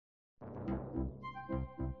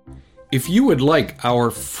If you would like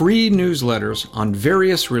our free newsletters on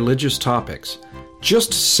various religious topics,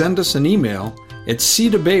 just send us an email at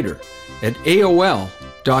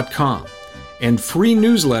cdebater@aol.com, and free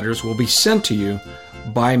newsletters will be sent to you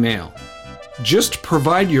by mail. Just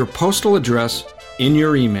provide your postal address in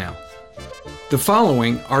your email. The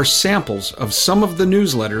following are samples of some of the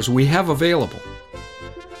newsletters we have available.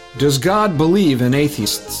 Does God Believe in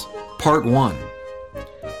Atheists? Part 1.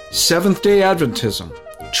 Seventh-day Adventism,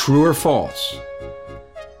 True or False?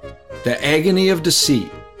 The Agony of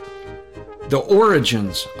Deceit. The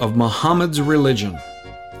Origins of Muhammad's Religion.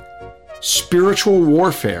 Spiritual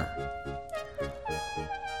Warfare.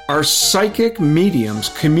 Are psychic mediums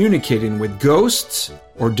communicating with ghosts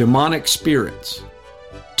or demonic spirits?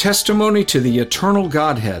 Testimony to the Eternal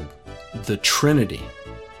Godhead, the Trinity.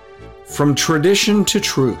 From Tradition to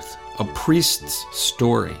Truth, a Priest's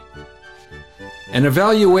Story. An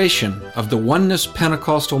evaluation of the Oneness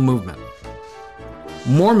Pentecostal movement.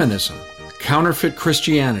 Mormonism, Counterfeit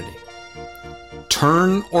Christianity.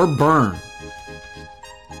 Turn or Burn.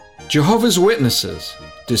 Jehovah's Witnesses,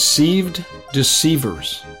 Deceived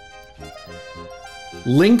Deceivers.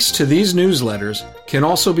 Links to these newsletters can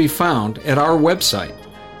also be found at our website,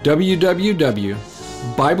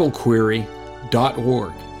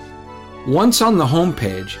 www.biblequery.org. Once on the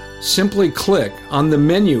homepage, simply click on the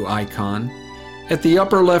menu icon at the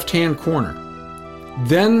upper left-hand corner.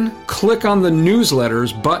 Then click on the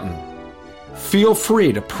Newsletters button. Feel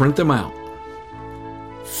free to print them out.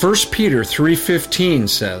 1 Peter 3:15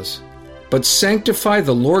 says, "But sanctify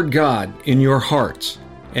the Lord God in your hearts,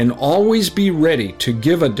 and always be ready to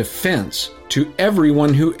give a defense to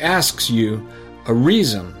everyone who asks you a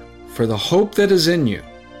reason for the hope that is in you,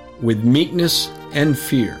 with meekness and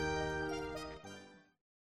fear."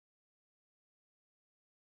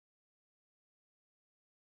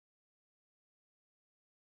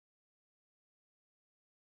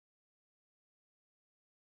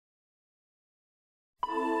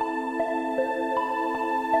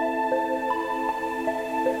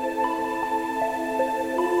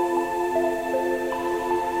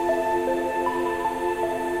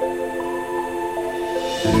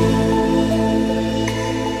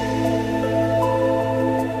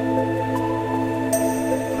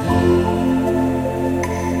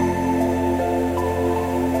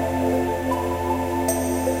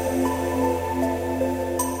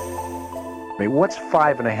 What's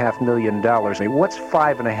 $5.5 million? What's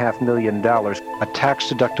 $5.5 million? A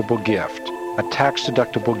tax-deductible gift. A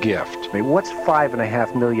tax-deductible gift. What's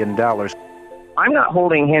 $5.5 million? I'm not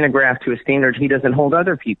holding Hanegraaff to a standard he doesn't hold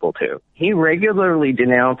other people to. He regularly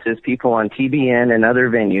denounces people on TBN and other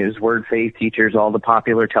venues, Word Faith teachers, all the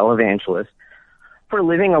popular televangelists, for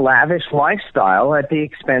living a lavish lifestyle at the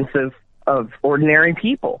expense of ordinary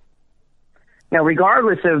people. Now,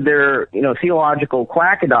 regardless of their, theological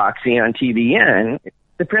quackadoxy on TBN,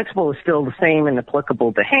 the principle is still the same and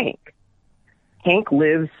applicable to Hank. Hank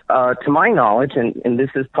lives, to my knowledge, and this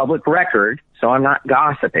is public record, so I'm not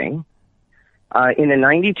gossiping, in a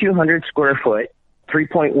 9,200 square foot,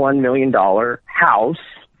 $3.1 million house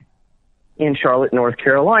in Charlotte, North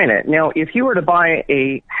Carolina. Now, if you were to buy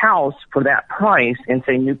a house for that price in,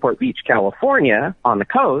 say, Newport Beach, California, on the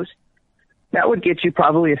coast, that would get you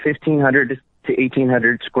probably a 1,500 to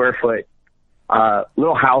 1,800 square foot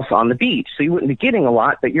little house on the beach. So you wouldn't be getting a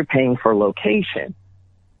lot, but you're paying for location.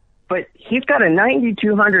 But he's got a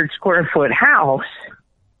 9,200 square foot house.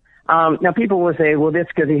 Now people will say, well,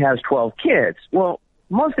 that's because he has 12 kids. Well,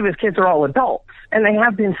 most of his kids are all adults, and they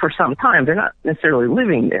have been for some time. They're not necessarily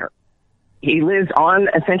living there. He lives on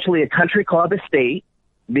essentially a country club estate.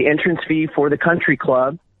 The entrance fee for the country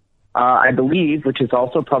club, I believe, which is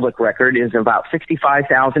also public record, is about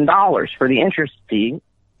 $65,000 for the entrance fee,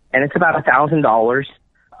 and it's about $1,000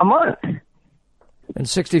 a month. And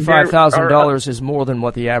 $65,000 is more than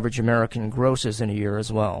what the average American grosses in a year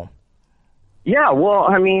as well. Yeah, well,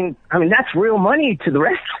 I mean that's real money to the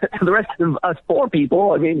rest of us poor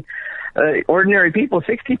people. I mean, ordinary people,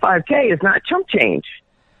 $65K is not chump change.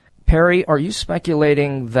 Perry, are you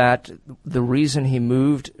speculating that the reason he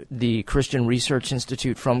moved the Christian Research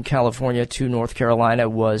Institute from California to North Carolina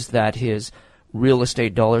was that his real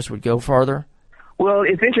estate dollars would go farther? Well,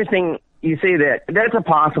 it's interesting you say that. That's a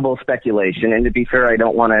possible speculation, and to be fair, I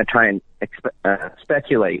don't want to try and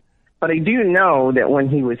speculate. But I do know that when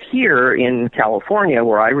he was here in California,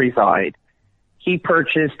 where I reside, he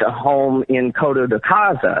purchased a home in Coto de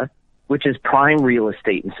Caza, which is prime real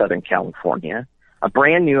estate in Southern California, a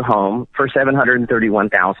brand new home for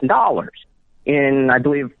 $731,000 in, I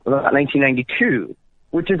believe, 1992,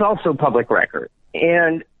 which is also public record.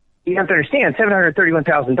 And you have to understand,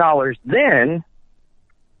 $731,000 then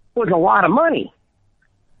was a lot of money.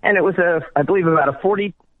 And it was I believe about a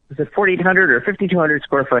 4,800 or 5,200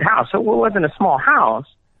 square foot house. So it wasn't a small house.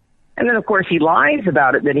 And then, of course, he lies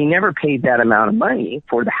about it that he never paid that amount of money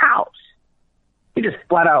for the house. He just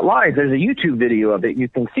flat out lies. There's a YouTube video of it you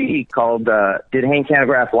can see called Did Hank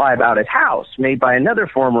Hanegraaff Lie About His House, made by another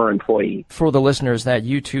former employee. For the listeners, that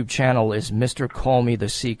YouTube channel is Mr. Call Me the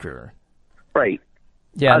Seeker. Right.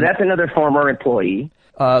 Yeah. That's another former employee.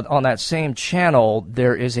 On that same channel,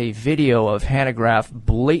 there is a video of Hanegraaff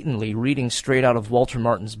blatantly reading straight out of Walter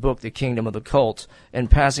Martin's book, The Kingdom of the Cult,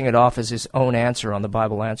 and passing it off as his own answer on the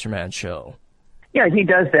Bible Answer Man show. Yeah, he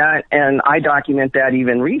does that, and I document that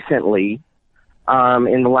even recently.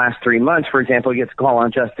 In the last 3 months, for example, he gets a call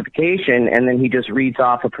on justification, and then he just reads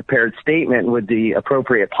off a prepared statement with the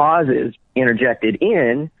appropriate pauses interjected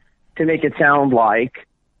in to make it sound like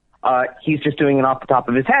he's just doing it off the top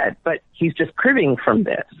of his head. But he's just cribbing from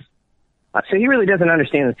this. So he really doesn't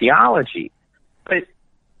understand the theology. But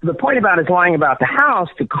the point about his lying about the house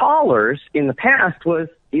to callers in the past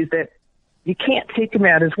is that you can't take him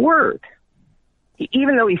at his word.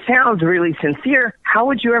 Even though he sounds really sincere, how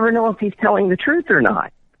would you ever know if he's telling the truth or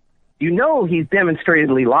not? You know he's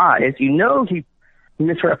demonstratedly lies. You know he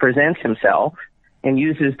misrepresents himself and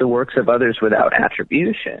uses the works of others without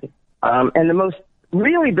attribution. And the most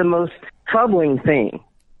troubling thing,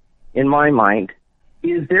 in my mind,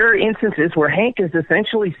 is there are instances where Hank is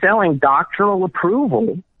essentially selling doctrinal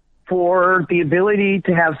approval for the ability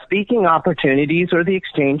to have speaking opportunities or the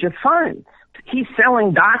exchange of funds. He's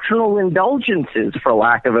selling doctrinal indulgences, for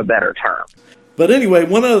lack of a better term. But anyway,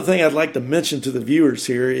 one other thing I'd like to mention to the viewers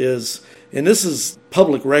here is, and this is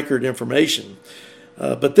public record information,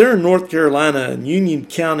 but there in North Carolina in Union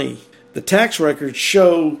County, the tax records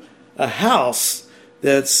show a house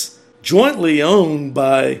that's jointly owned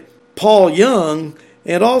by Paul Young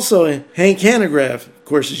and also Hank Hanegraaff. Of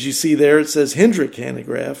course, as you see there, it says Hendrick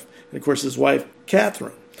Hanegraaff, and of course his wife,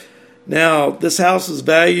 Catherine. Now, this house is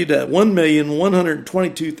valued at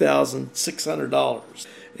 $1,122,600.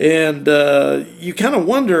 And you kind of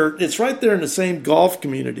wonder, it's right there in the same golf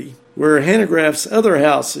community where Hanegraaff's other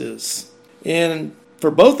house is. And for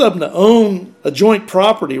both of them to own a joint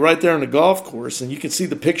property right there on the golf course, and you can see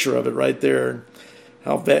the picture of it right there,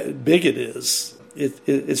 how big it is.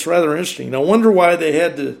 It's rather interesting. I wonder why they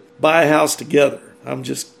had to buy a house together. I'm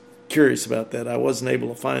just curious about that. I wasn't able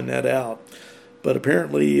to find that out. But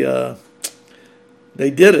apparently they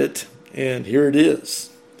did it, and here it is.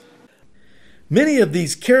 Many of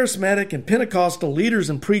these charismatic and Pentecostal leaders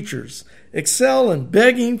and preachers excel in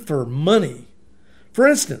begging for money. For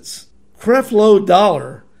instance, Creflo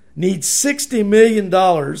Dollar needs $60 million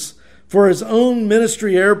for his own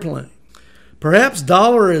ministry airplane. Perhaps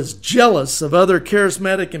Dollar is jealous of other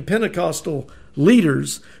charismatic and Pentecostal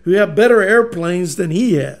leaders who have better airplanes than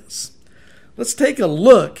he has. Let's take a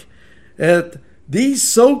look at these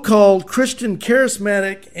so-called Christian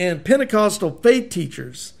charismatic and Pentecostal faith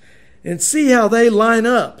teachers and see how they line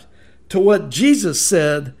up to what Jesus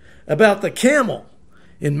said about the camel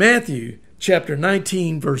in Matthew chapter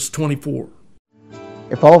 19, verse 24.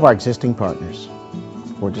 If all of our existing partners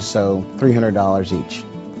were to sow $300 each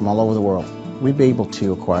from all over the world, we'd be able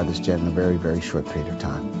to acquire this jet in a very, very short period of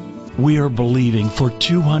time. We are believing for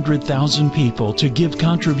 200,000 people to give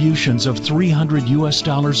contributions of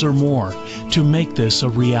 $300 or more to make this a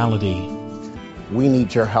reality. We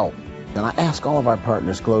need your help, and I ask all of our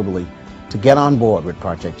partners globally to get on board with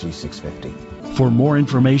Project G650. For more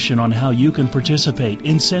information on how you can participate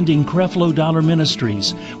in sending Creflo Dollar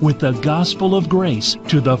Ministries with the gospel of grace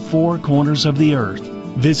to the four corners of the earth,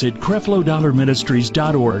 visit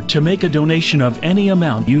CrefloDollarMinistries.org to make a donation of any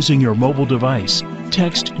amount using your mobile device.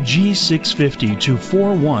 Text G650 to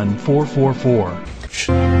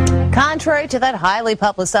 41444. Contrary to that highly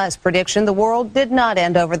publicized prediction, the world did not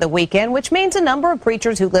end over the weekend, which means a number of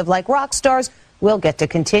preachers who live like rock stars will get to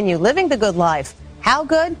continue living the good life. How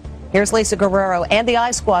good? Here's Lisa Guerrero and the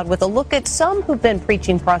I Squad with a look at some who've been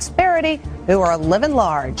preaching prosperity who are living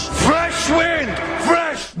large. Fresh wind!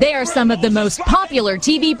 Fresh! They are some of the most popular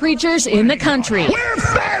TV preachers in the country. We're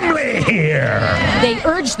family here! They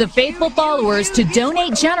urge the faithful followers to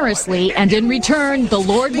donate generously, and in return, the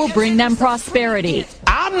Lord will bring them prosperity.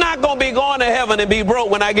 I'm not going to be going to heaven and be broke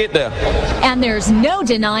when I get there. And there's no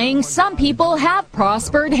denying some people have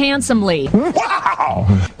prospered handsomely. Wow!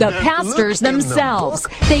 The pastors themselves.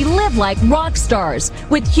 They live like rock stars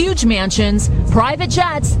with huge mansions, private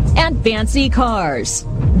jets, and fancy cars.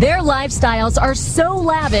 Their lifestyles are so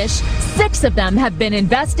lavish, 6 of them have been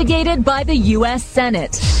investigated by the U.S.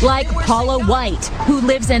 Senate, like Paula White, who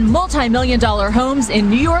lives in multi-million-dollar homes in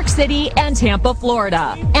New York City and Tampa,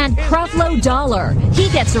 Florida. And Creflo Dollar. He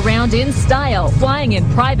gets around in style, flying in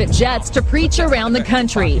private jets to preach around the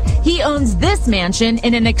country. He owns this mansion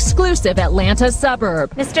in an exclusive Atlanta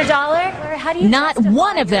suburb. Mr. Dollar, how do you Not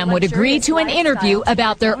one of them would agree to an interview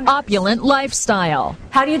about their opulent lifestyle.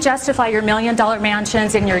 How do you justify your $1 million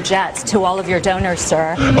mansions and your jets to all of your donors,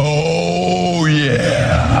 sir? Oh,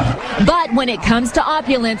 yeah. But when it comes to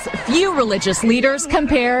opulence, few religious leaders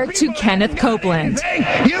compare to Kenneth Copeland.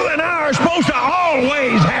 You and I are supposed to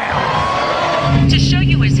always have. To show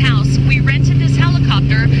you his house, we rented this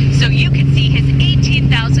helicopter so you can see his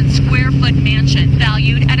 18,000 square foot mansion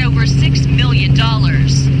valued at over $6 million.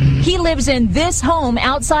 He lives in this home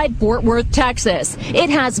outside Fort Worth, Texas.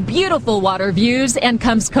 It has beautiful water views and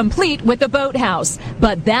comes complete with a boathouse.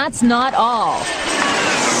 But that's not all.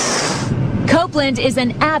 Copeland is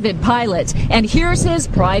an avid pilot, and here's his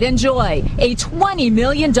pride and joy, a $20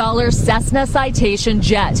 million Cessna Citation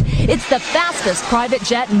jet. It's the fastest private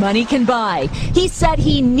jet money can buy. He said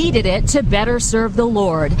he needed it to better serve the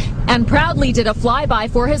Lord, and proudly did a flyby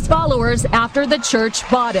for his followers after the church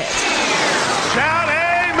bought it. Shout amen!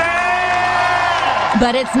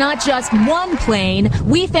 But it's not just one plane.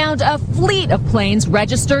 We found a fleet of planes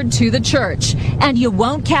registered to the church. And you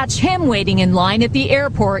won't catch him waiting in line at the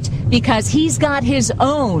airport because he's got his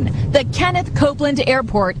own, the Kenneth Copeland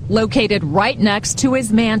Airport, located right next to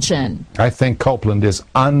his mansion. I think Copeland is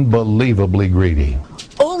unbelievably greedy.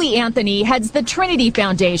 Ole Anthony heads the Trinity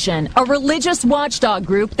Foundation, a religious watchdog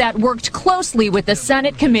group that worked closely with the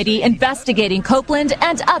Senate committee investigating Copeland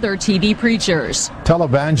and other TV preachers.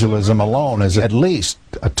 Televangelism alone is at least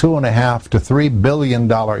a $2.5 to $3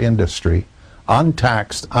 billion industry,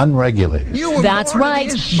 untaxed, unregulated. That's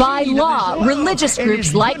right. By law, religious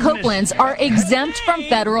groups like Copeland's are exempt from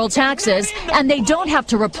federal taxes, and they don't have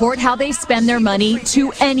to report how they spend their money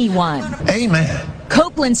to anyone. Amen.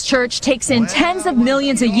 Copeland's church takes in tens of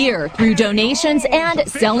millions a year through donations and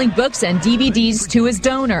selling books and DVDs to his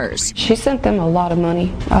donors. She sent them a lot of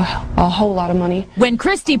money, a whole lot of money. When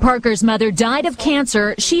Christy Parker's mother died of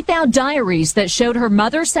cancer, she found diaries that showed her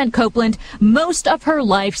mother sent Copeland most of her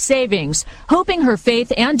life savings, hoping her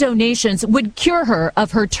faith and donations would cure her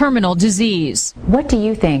of her terminal disease. What do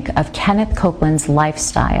you think of Kenneth Copeland's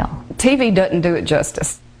lifestyle? TV doesn't do it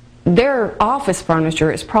justice. Their office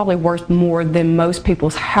furniture is probably worth more than most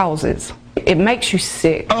people's houses. It makes you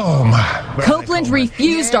sick. Oh, my. Copeland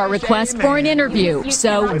refused our request for an interview,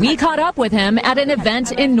 so we caught up with him at an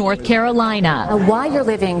event in North Carolina. Why you're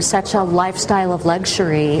living such a lifestyle of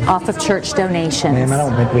luxury off of church donations? Ma'am, I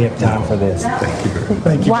don't think we have time for this.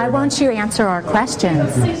 Thank you. Why won't you answer our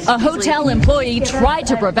questions? A hotel employee tried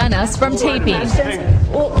to prevent us from taping.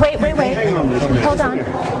 Well, wait. Hold on.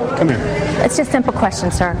 Come here. It's just a simple question,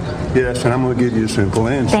 sir. Yes, and I'm going to give you a simple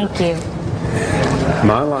answer. Thank you.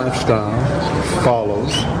 My lifestyle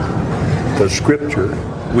follows the scripture.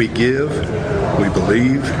 We give, we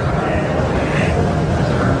believe,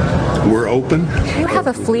 we're open. You have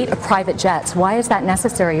a fleet of private jets. Why is that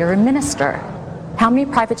necessary? You're a minister. How many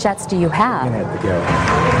private jets do you have?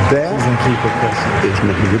 That is none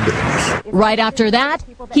of your business. Right after that,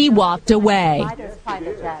 he walked away.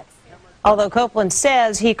 Although Copeland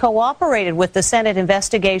says he cooperated with the Senate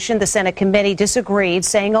investigation, the Senate committee disagreed,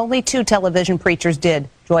 saying only 2 television preachers did,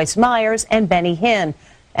 Joyce Myers and Benny Hinn.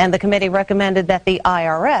 And the committee recommended that the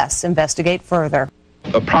IRS investigate further.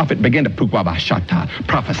 A prophet began to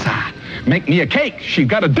prophesy. Make me a cake. She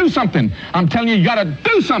got to do something. I'm telling you, you got to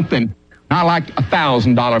do something. I like a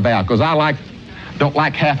 $1,000 vow because don't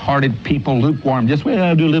like half-hearted people, lukewarm. Just,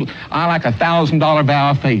 well, do a little. I like a $1,000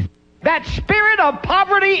 vow of faith. That spirit of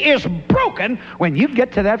poverty is broken when you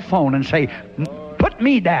get to that phone and say, put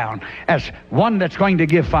me down as one that's going to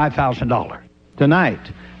give $5,000. Tonight,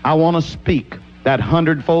 I want to speak that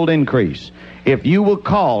 100-fold increase. If you will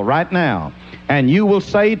call right now and you will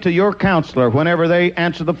say to your counselor whenever they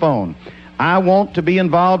answer the phone, I want to be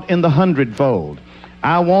involved in the 100-fold.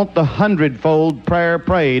 I want the 100-fold prayer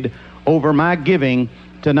prayed over my giving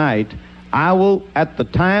tonight. I will, at the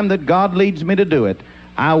time that God leads me to do it,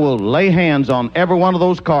 I will lay hands on every one of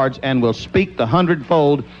those cards and will speak the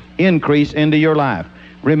 100-fold increase into your life.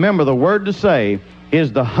 Remember, the word to say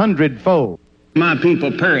is the 100-fold. My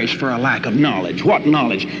people perish for a lack of knowledge. What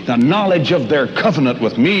knowledge? The knowledge of their covenant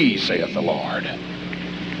with me, saith the Lord.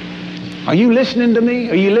 Are you listening to me?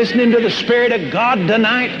 Are you listening to the Spirit of God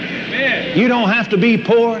tonight? Amen. You don't have to be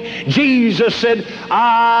poor. Jesus said,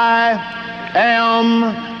 I am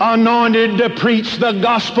anointed to preach the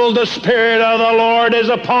gospel. The Spirit of the Lord is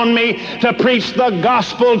upon me to preach the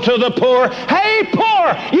gospel to the poor. Hey,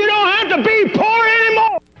 poor, you don't have to be poor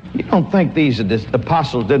anymore. You don't think these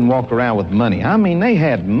apostles didn't walk around with money? I mean, they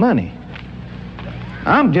had money.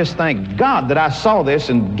 I'm just thank God that I saw this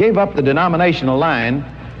and gave up the denominational line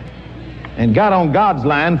and got on God's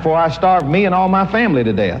line before I starved me and all my family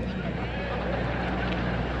to death.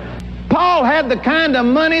 Paul had the kind of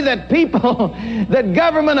money that people, that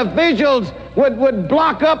government officials would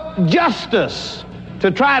block up justice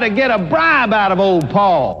to try to get a bribe out of old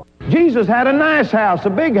Paul. Jesus had a nice house, a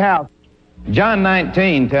big house. John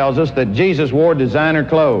 19 tells us that Jesus wore designer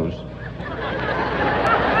clothes.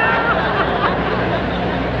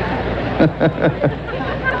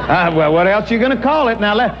 Well, what else are you going to call it?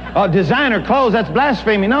 Now, designer clothes, that's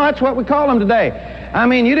blasphemy. No, that's what we call them today. I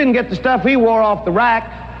mean, you didn't get the stuff he wore off the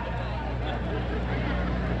rack.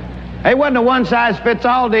 It wasn't a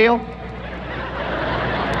one-size-fits-all deal.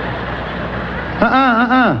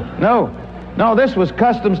 No, this was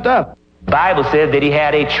custom stuff. The Bible says that he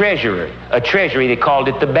had a treasury. They called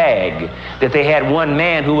it the bag. That they had one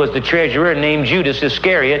man who was the treasurer named Judas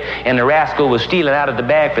Iscariot, and the rascal was stealing out of the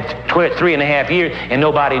bag for 3.5 years, and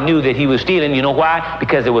nobody knew that he was stealing. You know why?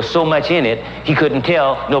 Because there was so much in it, he couldn't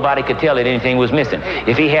tell, nobody could tell that anything was missing.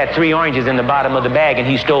 If he had 3 oranges in the bottom of the bag and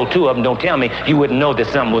he stole 2 of them, don't tell me, you wouldn't know that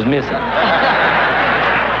something was missing.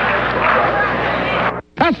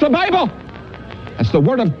 That's the Bible. That's the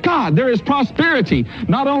Word of God. There is prosperity.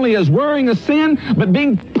 Not only is worrying a sin, but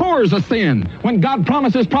being poor is a sin when God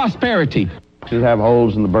promises prosperity. To have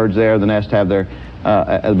holes in the birds there, the nest have their,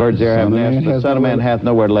 the birds there have nests, the Son of Man hath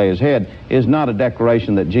nowhere to lay his head, is not a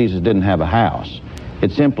declaration that Jesus didn't have a house.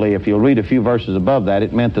 It's simply, if you'll read a few verses above that,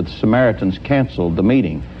 it meant that the Samaritans canceled the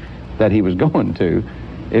meeting that he was going to,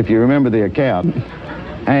 if you remember the account.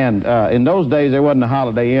 And in those days, there wasn't a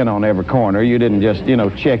Holiday Inn on every corner. You didn't just,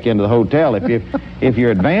 check into the hotel. If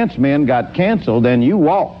your advance men got canceled, then you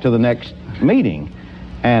walked to the next meeting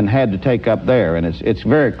and had to take up there. And it's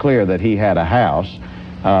very clear that he had a house.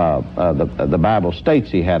 The Bible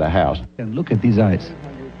states he had a house. And look at these eyes.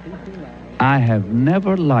 I have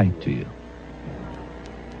never lied to you.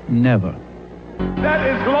 Never. That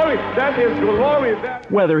is glory. That is glory.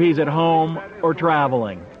 Whether he's at home or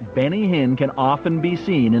traveling, Benny Hinn can often be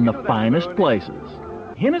seen in the finest places.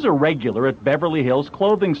 Hinn is a regular at Beverly Hills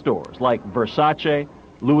clothing stores like Versace,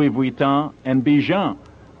 Louis Vuitton, and Bijan,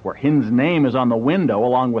 where Hinn's name is on the window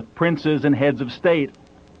along with princes and heads of state.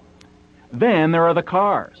 Then there are the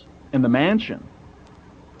cars and the mansion.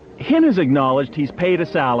 Hinn has acknowledged he's paid a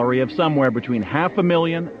salary of somewhere between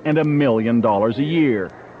 $500,000 and $1 million a year.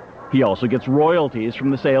 He also gets royalties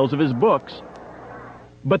from the sales of his books.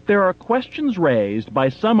 But there are questions raised by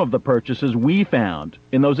some of the purchases we found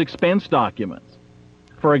in those expense documents.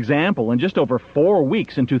 For example, in just over 4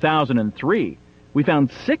 weeks in 2003, we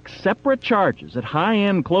found 6 separate charges at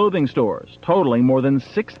high-end clothing stores, totaling more than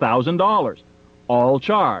 $6,000, all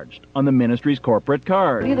charged on the ministry's corporate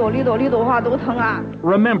card.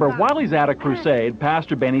 Remember, while he's at a crusade,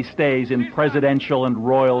 Pastor Benny stays in presidential and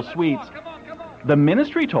royal suites. The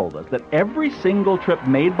ministry told us that every single trip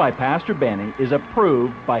made by Pastor Benny is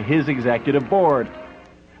approved by his executive board.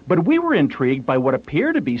 But we were intrigued by what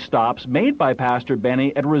appear to be stops made by Pastor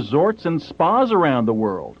Benny at resorts and spas around the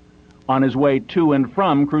world on his way to and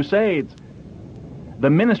from crusades. The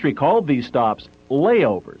ministry called these stops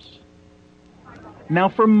layovers. Now,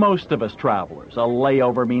 for most of us travelers, a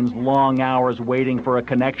layover means long hours waiting for a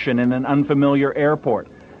connection in an unfamiliar airport,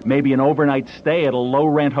 maybe an overnight stay at a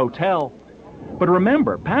low-rent hotel. But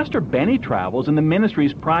remember, Pastor Benny travels in the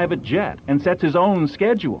ministry's private jet and sets his own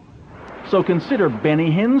schedule. So consider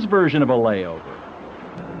Benny Hinn's version of a layover.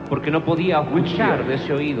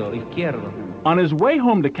 On his way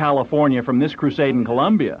home to California from this crusade in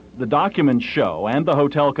Colombia, the documents show, and the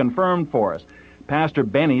hotel confirmed for us, Pastor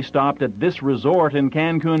Benny stopped at this resort in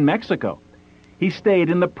Cancun, Mexico. He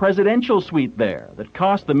stayed in the presidential suite there that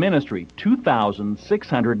cost the ministry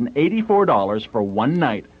 $2,684 for one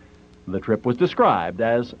night. The trip was described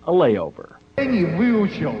as a layover.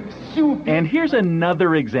 And here's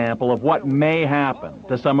another example of what may happen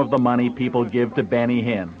to some of the money people give to Benny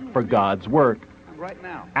Hinn for God's work.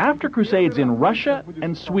 After crusades in Russia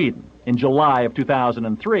and Sweden in July of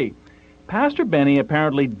 2003, Pastor Benny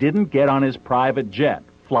apparently didn't get on his private jet,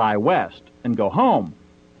 fly west, and go home.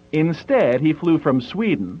 Instead, he flew from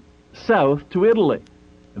Sweden south to Italy,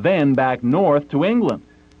 then back north to England,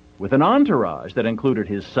 with an entourage that included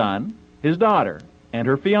his son, his daughter, and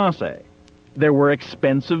her fiancé. There were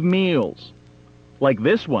expensive meals, like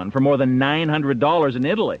this one for more than $900 in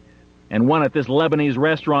Italy. and one at this Lebanese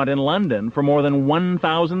restaurant in London for more than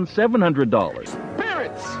 $1,700.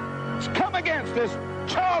 Spirits, come against this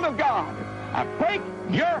child of God. I break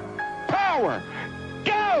your power.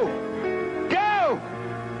 Go! Go!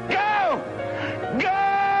 Go! Go!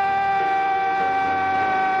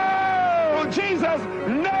 In Jesus'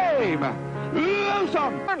 name! Loose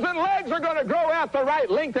them! Arms and legs are going to grow out the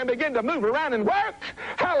right length and begin to move around and work.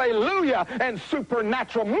 Hallelujah! And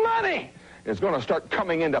supernatural money is going to start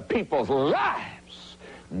coming into people's lives.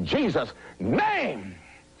 In Jesus' name!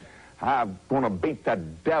 I'm going to beat the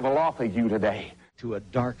devil off of you today. To a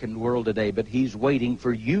darkened world today, but he's waiting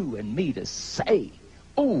for you and me to say,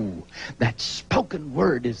 oh, that spoken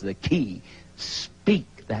word is the key. Speak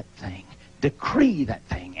that thing, decree that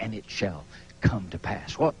thing, and it shall come to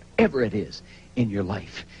pass. Whatever it is in your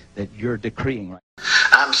life that you're decreeing.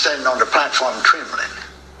 I'm sitting on the platform trembling.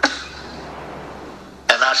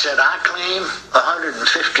 And I said, I claim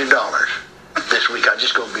 $150 this week. I'm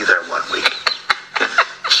just going to be there 1 week.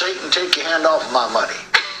 Satan, take your hand off my money.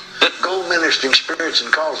 Go ministering spirits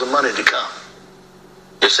and cause the money to come.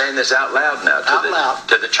 You're saying this out loud now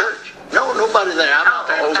to the church? No, nobody there. I'm not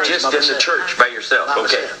there. Oh, just in the church by yourself.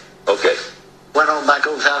 Okay. Okay. Went on back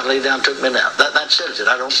over the house, laid down, took me out. That says it.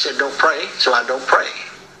 He said don't pray, so I don't pray.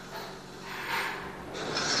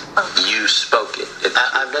 You spoke it.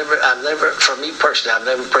 I've never, for me personally, I've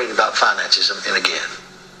never prayed about finances and again.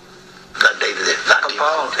 That dated it. Do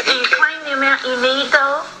you claim the amount you need,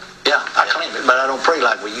 though? Yeah, I claim it, but I don't pray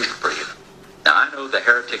like we used to pray it. Now, I know the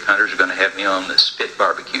heretic hunters are going to have me on the spit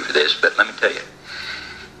barbecue for this, but let me tell you.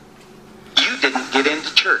 You didn't get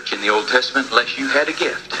into church in the Old Testament unless you had a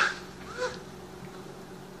gift.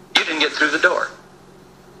 You didn't get through the door.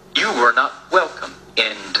 You were not welcome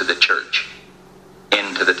into the church,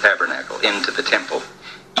 into the tabernacle, into the temple.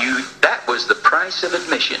 That was the price of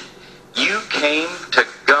admission. You came to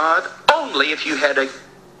God only if you had a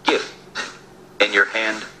gift in your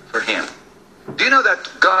hand for him. Do you know that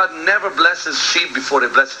God never blesses sheep before he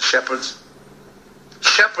blesses shepherds?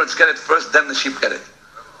 Shepherds get it first, then the sheep get it.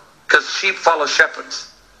 Because sheep follow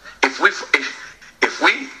shepherds. If we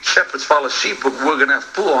shepherds follow sheep, we're going to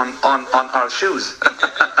have poo on our shoes.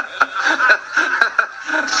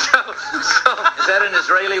 So, is that an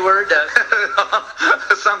Israeli word?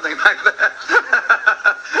 Something like that.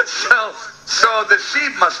 So the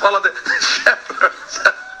sheep must follow the shepherds.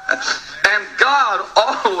 And God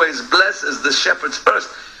always blesses the shepherds first.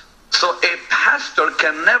 So a pastor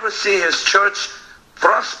can never see his church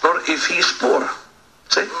prosper if he's poor.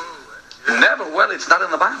 See? Never. Well, it's not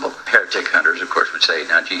in the Bible. Heretic hunters, of course, would say,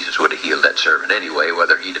 now Jesus would have healed that servant anyway,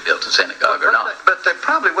 whether he'd have built a synagogue or not. But they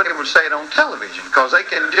probably wouldn't even say it on television, because they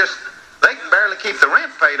can barely keep the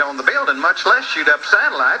rent paid on the building, much less shoot up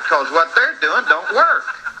satellite, because what they're doing don't work.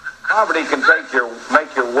 Poverty can make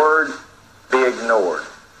your word be ignored.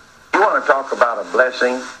 You want to talk about a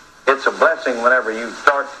blessing? It's a blessing whenever you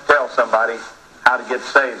start to tell somebody how to get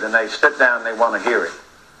saved, and they sit down and they want to hear it.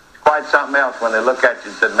 It's quite something else when they look at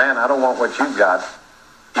you and say, man, I don't want what you've got.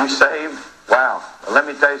 You saved? Wow. Well, let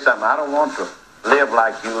me tell you something. I don't want to live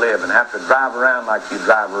like you live and have to drive around like you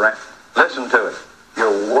drive around. Listen to it.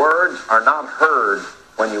 Your words are not heard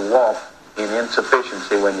when you walk in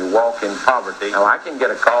insufficiency, when you walk in poverty. Now, I can get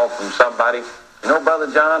a call from somebody, you know, Brother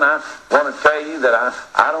John, I want to tell you that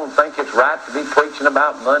I don't think it's right to be preaching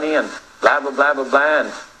about money and blah, blah, blah, blah, blah,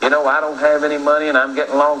 and, you know, I don't have any money and I'm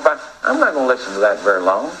getting along fine. I'm not going to listen to that very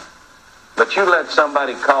long. But you let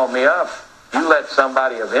somebody call me up, you let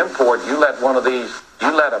somebody of import, you let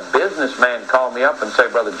a businessman call me up and say,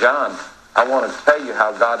 Brother John, I want to tell you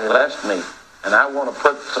how God blessed me, and I want to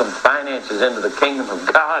put some finances into the kingdom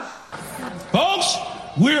of God. Folks,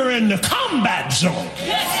 we're in the combat zone.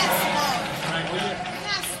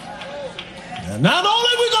 And not only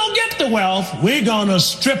are we going to get the wealth, we're going to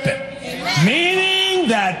strip it. Meaning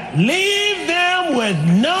that leave them with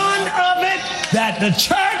none of it, that the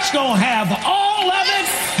church going to have all of it.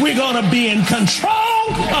 We're going to be in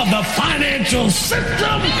control of the financial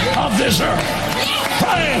system of this earth.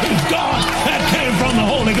 Praise God, that came from the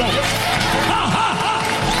Holy Ghost. Ha, ha, ha.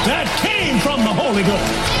 That came from the Holy Ghost.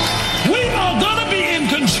 We are going to be in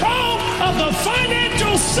control of the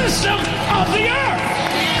financial system of the earth.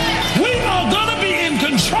 We are going to be in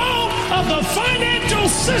control of the financial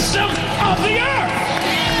system of the earth.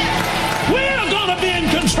 We are going to be in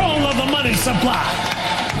control of the money supply.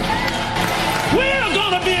 We are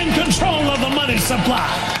going to be in control of the money supply.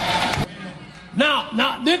 Now,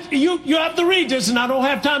 you have to read this, and I don't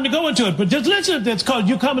have time to go into it, but just listen to this, because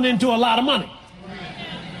you're coming into a lot of money.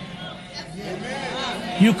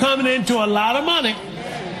 You're coming into a lot of money,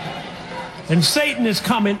 and Satan is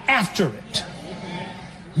coming after it.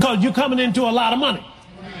 Because you're coming into a lot of money.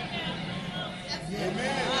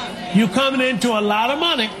 You're coming into a lot of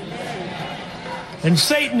money. And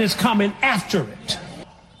Satan is coming after it.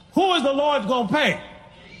 Who is the Lord going to pay?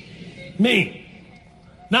 Me.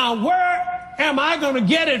 Now, where am I going to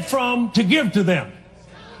get it from to give to them?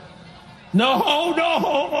 No.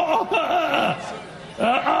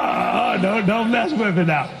 Don't mess with it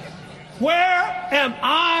now. Where am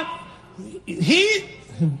I?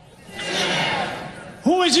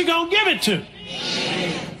 Who is he going to give it to?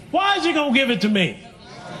 Why is he going to give it to me?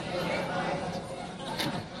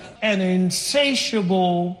 An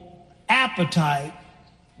insatiable appetite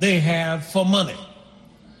they have for money.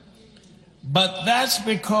 But that's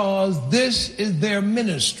because this is their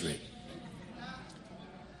ministry.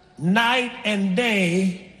 Night and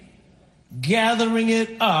day, gathering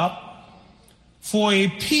it up for a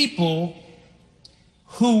people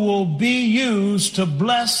who will be used to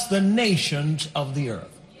bless the nations of the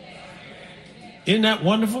earth. Isn't that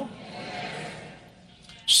wonderful?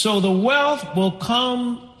 So the wealth will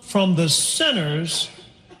come from the sinners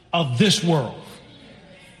of this world.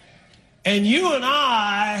 And you and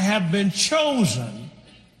I have been chosen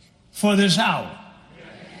for this hour.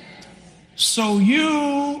 So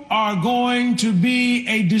you are going to be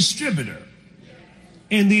a distributor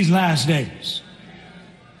in these last days.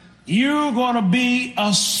 You're going to be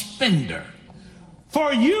a spender.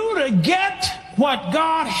 For you to get what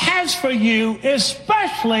God has for you,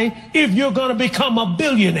 especially if you're going to become a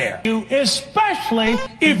billionaire. Especially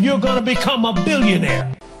if you're going to become a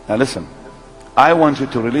billionaire. Now listen, I want you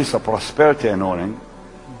to release a prosperity anointing,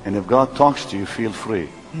 and if God talks to you, feel free.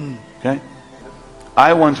 Okay?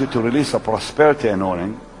 I want you to release a prosperity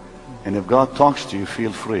anointing, and if God talks to you,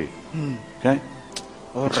 feel free. Okay?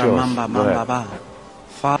 It's yours. Go ahead.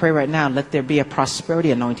 Father, pray right now, let there be a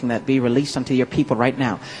prosperity anointing that be released unto your people right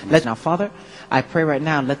now. Now, Father, I pray right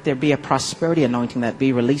now, let there be a prosperity anointing that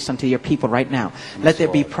be released unto your people right now. Let there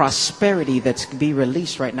be prosperity that's be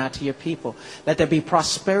released right now to your people. Let there be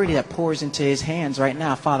prosperity that pours into his hands right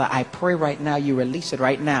now. Father, I pray right now you release it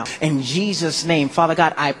right now. In Jesus' name, Father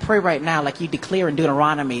God, I pray right now like you declare in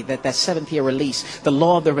Deuteronomy that 7th year release, the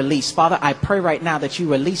law of the release. Father, I pray right now that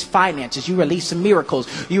you release finances, you release miracles,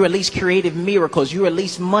 you release creative miracles, you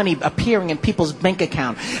release money appearing in people's bank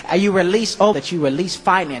account. You release, that you release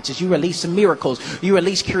finances, you release miracles, you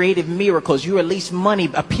release creative miracles, you release money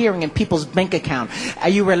appearing in people's bank account.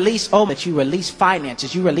 You release, that you release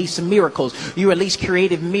finances, you release miracles, you release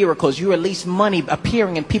creative miracles, you release money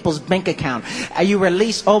appearing in people's bank account. You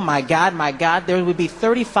release, oh my God, there will be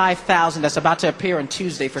 35,000 that's about to appear on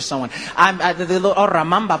Tuesday for someone.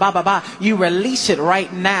 You release it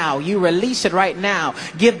right now. You release it right now.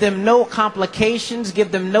 Give them no complications.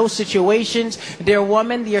 Give them no situations. Dear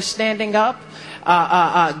woman, you're standing up.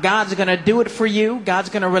 God's going to do it for you. God's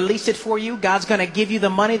going to release it for you. God's going to give you the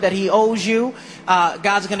money that he owes you.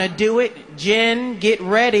 God's going to do it. Jen, get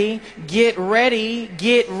ready. Get ready.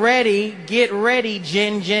 Get ready. Get ready.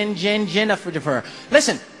 Jen, Jennifer.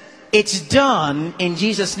 Listen. It's done in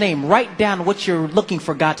Jesus' name. Write down what you're looking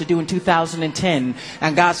for God to do in 2010.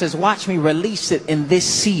 And God says, watch me release it in this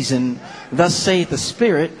season. Thus saith the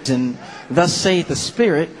Spirit, and thus saith the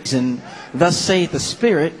Spirit, and thus saith the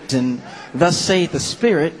Spirit, and thus saith the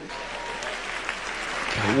Spirit.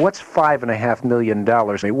 What's $5.5 million?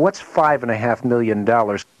 What's $5.5 million?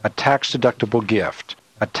 A tax-deductible gift.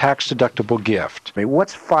 A tax-deductible gift.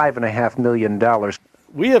 What's $5.5 million?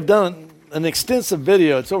 We have done an extensive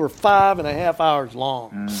video. It's over 5.5 hours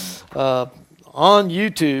long on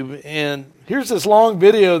YouTube. And here's this long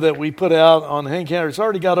video that we put out on Hank Hanegraaff. It's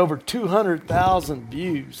already got over 200,000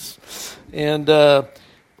 views. And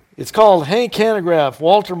it's called Hank Hanegraaff,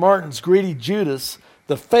 Walter Martin's Greedy Judas,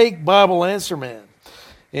 the Fake Bible Answer Man.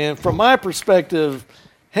 And from my perspective,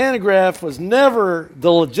 Hanegraaff was never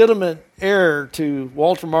the legitimate heir to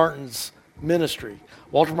Walter Martin's ministry.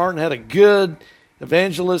 Walter Martin had a good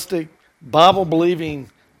evangelistic,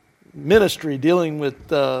 Bible-believing ministry dealing with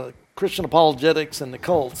Christian apologetics and the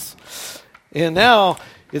cults. And now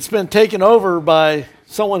it's been taken over by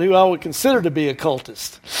someone who I would consider to be a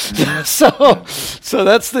cultist. So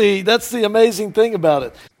that's the amazing thing about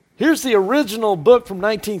it. Here's the original book from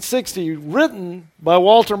 1960 written by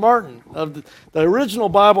Walter Martin of the original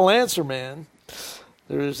Bible Answer Man.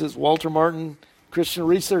 There's this Walter Martin Christian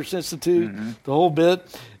Research Institute, the whole bit.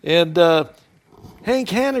 And Hank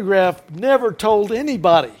Hanegraaff never told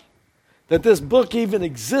anybody that this book even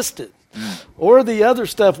existed or the other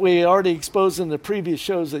stuff we already exposed in the previous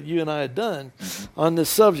shows that you and I had done on this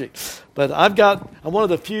subject. But I'm one of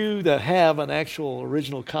the few that have an actual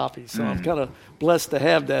original copy, so I'm kind of blessed to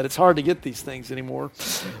have that. It's hard to get these things anymore.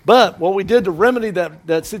 But what we did to remedy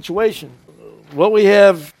that situation, what we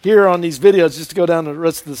have here on these videos, just to go down the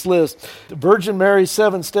rest of this list, Virgin Mary's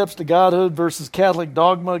 7 Steps to Godhood versus Catholic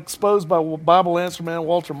Dogma, exposed by Bible answer man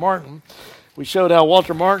Walter Martin. We showed how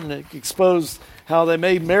Walter Martin exposed how they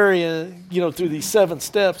made Mary, through these 7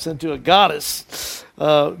 steps into a goddess.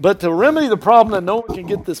 But to remedy the problem that no one can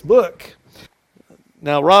get this book.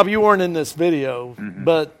 Now, Rob, you weren't in this video,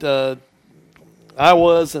 but I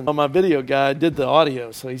was, and my video guy did the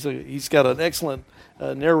audio, so he's got an excellent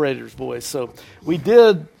narrator's voice. So we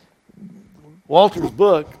did Walter's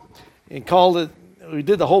book and we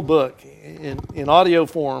did the whole book in audio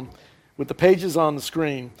form with the pages on the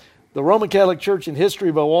screen. The Roman Catholic Church in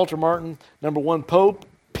History by Walter Martin. Number 1, Pope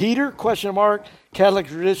Peter, ? Catholic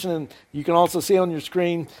Tradition, and you can also see on your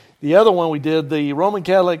screen the other one we did, the Roman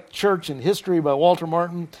Catholic Church in History by Walter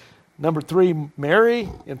Martin. Number 3, Mary,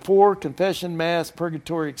 and 4, Confession, Mass,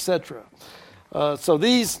 Purgatory, etc. So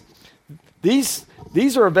these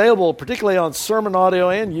are available particularly on sermon audio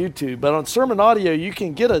and YouTube, but on sermon audio you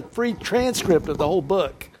can get a free transcript of the whole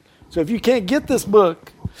book. So if you can't get this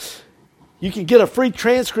book, you can get a free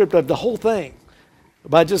transcript of the whole thing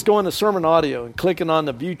by just going to sermon audio and clicking on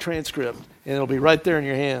the view transcript, and it'll be right there in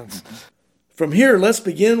your hands. From here, let's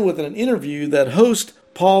begin with an interview that host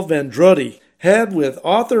Paul Vendrodi had with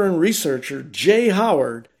author and researcher Jay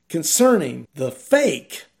Howard concerning the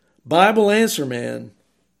fake Bible answer man,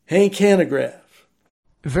 Hank Hanegraaff.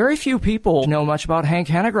 Very few people know much about Hank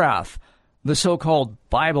Hanegraaff, the so-called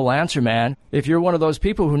Bible answer man. If you're one of those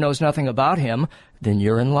people who knows nothing about him, then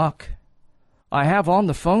you're in luck. I have on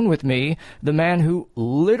the phone with me the man who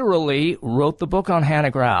literally wrote the book on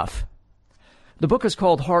Hanegraaff. The book is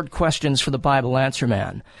called Hard Questions for the Bible Answer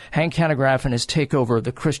Man, Hank Hanegraaff and his takeover of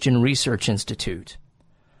the Christian Research Institute.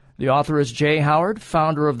 The author is Jay Howard,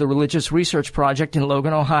 founder of the Religious Research Project in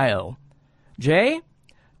Logan, Ohio. Jay,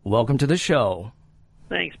 welcome to the show.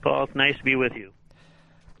 Thanks, Paul. It's nice to be with you.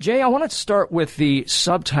 Jay, I want to start with the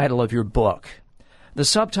subtitle of your book. The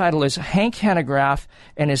subtitle is Hank Hanegraaff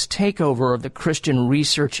and his takeover of the Christian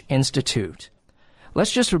Research Institute.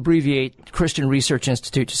 Let's just abbreviate Christian Research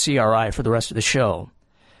Institute to CRI for the rest of the show.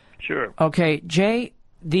 Sure. Okay, Jay,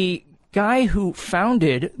 the guy who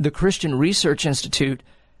founded the Christian Research Institute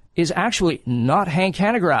is actually not Hank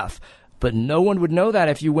Hanegraaff, but no one would know that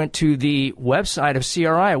if you went to the website of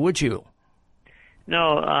CRI, would you?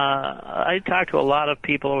 No, I talked to a lot of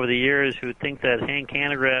people over the years who think that Hank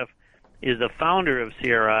Hanegraaff is the founder of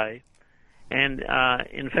CRI, and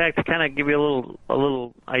in fact, to kind of give you a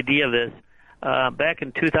little idea of this, back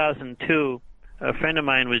in 2002, a friend of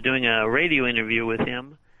mine was doing a radio interview with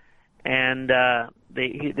him, and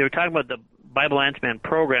they were talking about the Bible Answer Man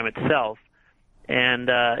program itself, and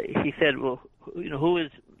he said, "Well, who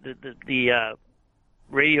is the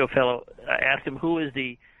radio fellow?" Asked him who is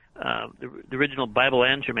the original Bible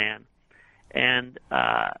Answer Man, and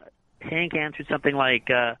Hank answered something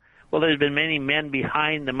like, well, there's been many men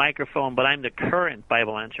behind the microphone, but I'm the current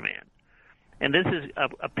Bible Answer Man. And this is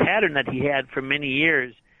a pattern that he had for many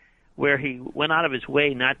years where he went out of his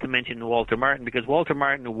way not to mention Walter Martin, because Walter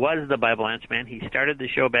Martin was the Bible Answer Man. He started the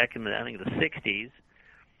show back in the 60s.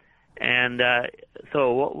 And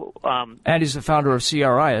and he's the founder of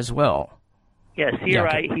CRI as well. Yeah, CRI. Yeah,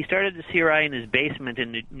 okay. He started the CRI in his basement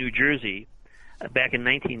in New Jersey back in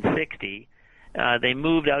 1960. They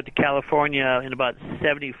moved out to California in about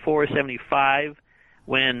 74, 75,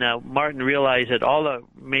 when Martin realized that all the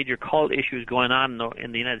major cult issues going on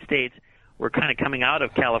in the United States were kind of coming out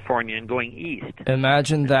of California and going east.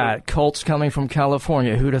 Imagine that. Cults coming from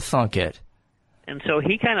California. Who'd have thunk it? And so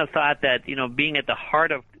he kind of thought that, being at the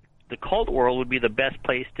heart of the cult world would be the best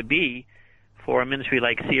place to be for a ministry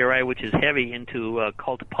like CRI, which is heavy into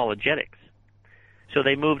cult apologetics. So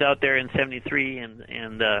they moved out there in 73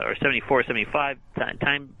 or 74, 75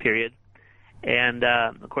 time period, and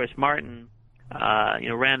of course Martin,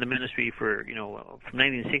 ran the ministry for from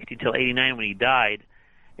 1960 till 89 when he died,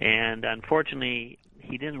 and unfortunately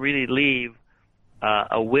he didn't really leave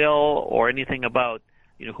a will or anything about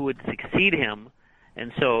who would succeed him,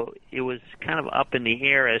 and so it was kind of up in the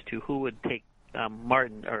air as to who would take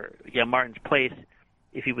Martin's place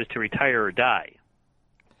if he was to retire or die.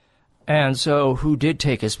 And so who did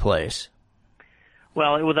take his place?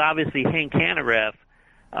 Well, it was obviously Hank Hanegraaff.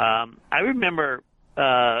 I remember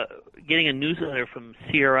getting a newsletter from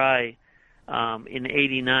CRI in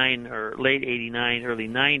 89 or late 89, early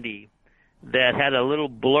 90 that had a little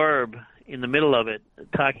blurb in the middle of it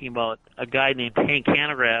talking about a guy named Hank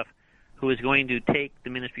Hanegraaff who was going to take the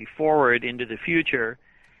ministry forward into the future,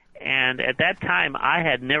 And at that time, I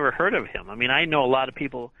had never heard of him. I mean, I know a lot of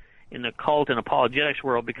people in the cult and apologetics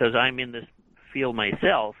world because I'm in this field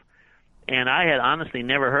myself, and I had honestly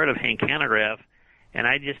never heard of Hank Hanegraaff, and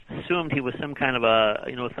I just assumed he was some kind of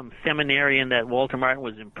some seminarian that Walter Martin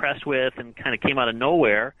was impressed with and kind of came out of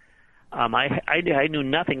nowhere. I knew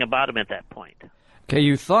nothing about him at that point. Okay,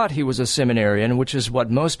 you thought he was a seminarian, which is what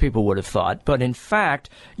most people would have thought, but in fact,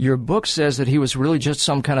 your book says that he was really just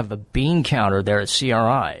some kind of a bean counter there at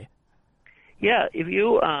CRI. Yeah, if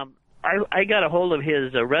you, I got a hold of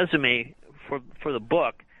his resume for the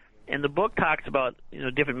book, and the book talks about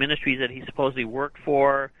different ministries that he supposedly worked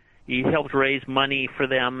for. He helped raise money for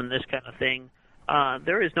them and this kind of thing.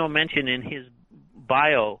 There is no mention in his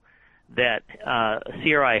bio that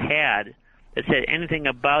CRI had that said anything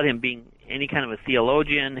about him being any kind of a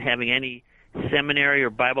theologian, having any seminary or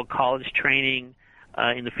Bible college training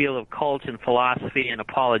in the field of cults and philosophy and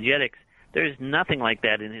apologetics. There's nothing like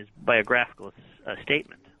that in his biographical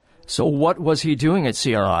statement. So what was he doing at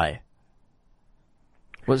CRI?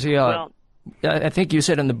 Was he I think you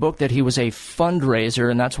said in the book that he was a fundraiser,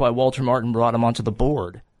 and that's why Walter Martin brought him onto the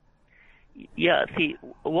board. Yeah, see,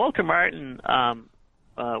 Walter Martin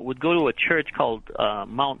would go to a church called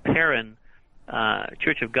Mount Perrin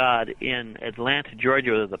Church of God in Atlanta,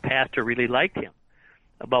 Georgia, where the pastor really liked him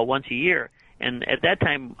about once a year. And at that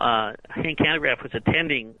time, Hank Hanegraaff was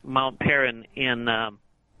attending Mount Perrin in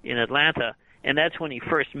Atlanta, and that's when he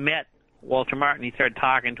first met Walter Martin. He started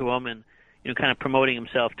talking to him and kind of promoting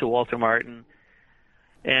himself to Walter Martin.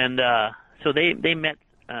 And so they met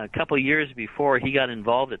a couple of years before he got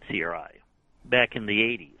involved at CRI, back in the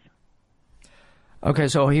 80s. Okay,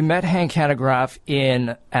 so he met Hank Hanegraaff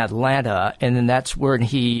in Atlanta, and then that's where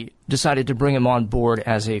he decided to bring him on board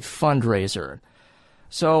as a fundraiser.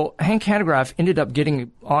 So Hank Hanegraaff ended up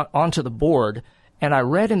getting onto the board, and I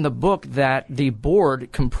read in the book that the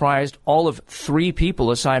board comprised all of 3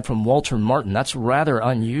 people aside from Walter Martin. That's rather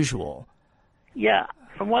unusual. Yeah,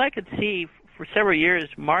 from what I could see, for several years,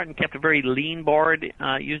 Martin kept a very lean board,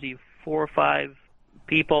 usually 4 or 5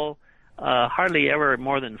 people, hardly ever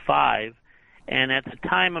more than 5. And at the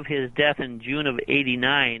time of his death in June of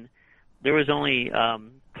 '89, there was only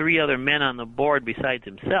 3 other men on the board besides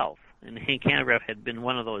himself, and Hank Hanegraaff had been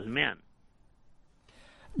one of those men.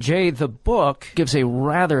 Jay, the book gives a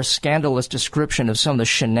rather scandalous description of some of the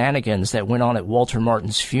shenanigans that went on at Walter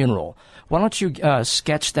Martin's funeral. Why don't you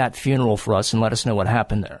sketch that funeral for us and let us know what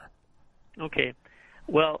happened there? Okay.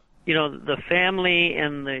 Well, the family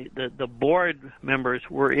and the board members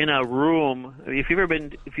were in a room. If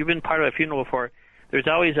you've been part of a funeral before, there's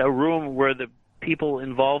always a room where the people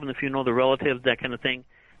involved in the funeral, the relatives, that kind of thing,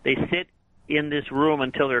 they sit in this room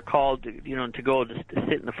until they're called to go to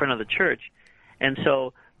sit in the front of the church. And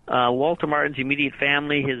so Walter Martin's immediate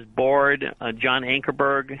family, his board, John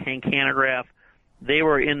Ankerberg, Hank Hanegraaff, they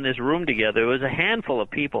were in this room together. It was a handful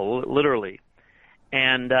of people, literally.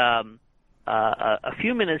 And a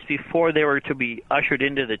few minutes before they were to be ushered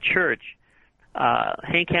into the church,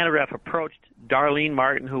 Hank Hanegraaff approached Darlene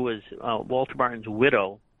Martin, who was Walter Martin's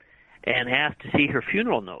widow, and asked to see her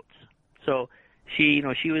funeral notes. So she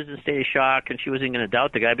was in a state of shock, and she wasn't going to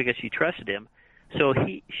doubt the guy because she trusted him. So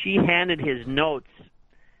she handed his notes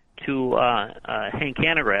to Hank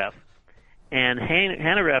Hanegraaff, and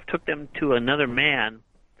Hanegraaff took them to another man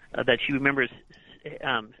that she remembers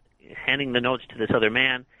handing the notes to this other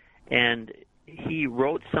man, and he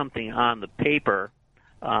wrote something on the paper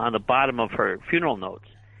on the bottom of her funeral notes.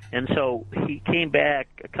 And so he came back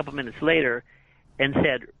a couple minutes later and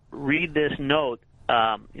said, read this note,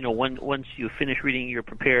 once you finish reading your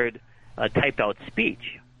prepared typed-out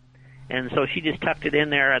speech. And so she just tucked it in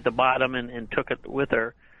there at the bottom and took it with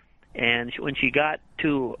her. And when she got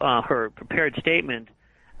to her prepared statement,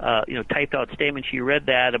 typed-out statement, she read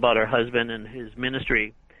that about her husband and his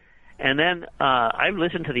ministry. And then I've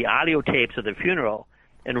listened to the audio tapes of the funeral,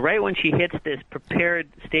 and right when she hits this prepared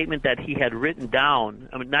statement that he had written down,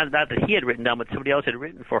 I mean, not that he had written down, but somebody else had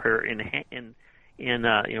written for her in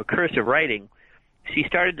cursive writing, she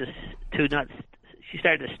started to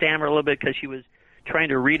stammer a little bit because she was trying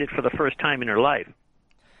to read it for the first time in her life.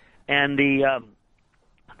 And the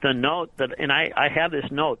note and I have this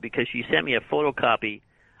note because she sent me a photocopy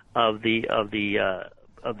of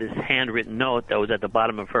this handwritten note that was at the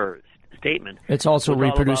bottom of her statement. It's also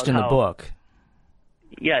reproduced in the book.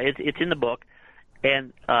 Yeah, it's in the book,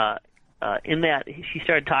 and in that she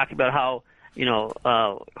started talking about how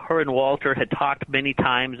her and Walter had talked many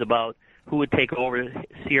times about who would take over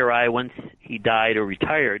CRI once he died or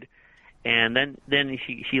retired, and then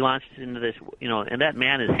she launched into this, and that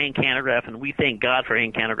man is Hank Hanegraaff, and we thank God for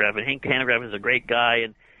Hank Hanegraaff, and Hank Hanegraaff is a great guy,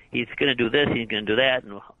 and he's going to do this, he's going to do that,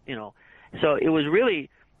 and so it was really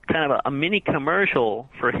kind of a mini commercial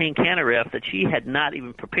for Hank Hanegraaff that she had not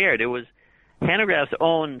even prepared. It was Hanegraaff's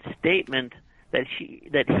own statement that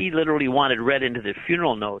he literally wanted read into the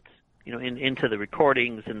funeral notes, into the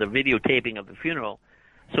recordings and the videotaping of the funeral,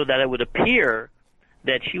 so that it would appear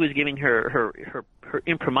that she was giving her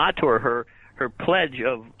imprimatur, her pledge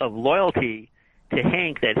of loyalty to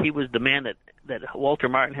Hank, that he was the man that Walter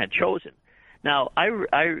Martin had chosen. Now,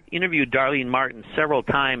 I interviewed Darlene Martin several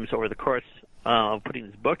times over the course of putting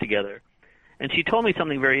this book together, and she told me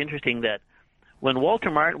something very interesting, that when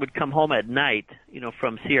Walter Martin would come home at night,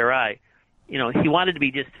 from CRI, he wanted to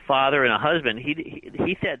be just father and a husband.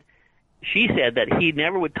 She said that he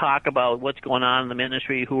never would talk about what's going on in the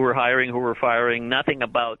ministry, who we're hiring, who we're firing, nothing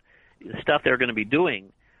about the stuff they're going to be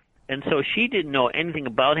doing. And so she didn't know anything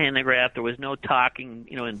about Hanegraaff. There was no talking,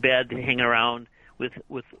 in bed, hanging around with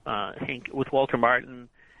Walter Martin,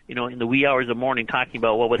 in the wee hours of the morning, talking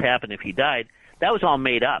about what would happen if he died. That was all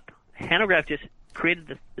made up. Hanegraaff just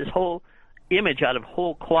created this whole image out of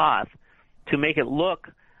whole cloth to make it look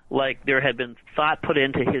like there had been thought put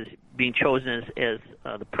into his being chosen as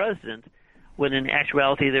the president, when in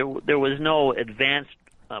actuality there was no advanced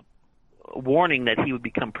warning that he would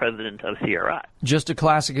become president of CRI. Just a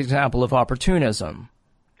classic example of opportunism.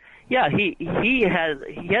 Yeah, he had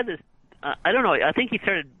this. I don't know. I think he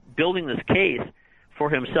started building this case for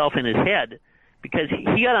himself in his head, because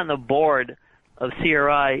he got on the board of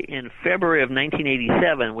CRI in February of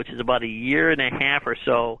 1987, which is about a year and a half or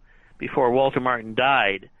so before Walter Martin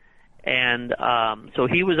died. And so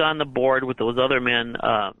he was on the board with those other men,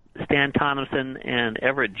 Stan Thompson and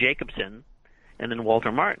Everett Jacobson, and then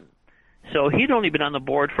Walter Martin. So he'd only been on the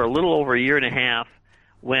board for a little over a year and a half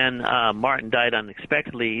when Martin died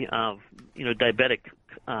unexpectedly of diabetic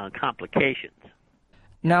complications.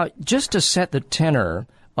 Now, just to set the tenor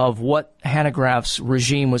of what Hanegraaff's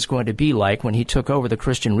regime was going to be like when he took over the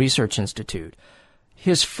Christian Research Institute,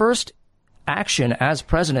 his first action as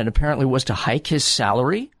president apparently was to hike his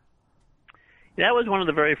salary? That was one of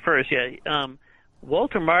the very first, yeah.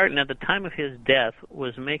 Walter Martin, at the time of his death,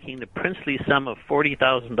 was making the princely sum of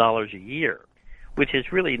 $40,000 a year, which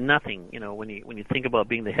is really nothing, when you think about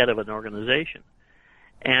being the head of an organization.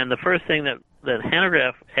 And the first thing that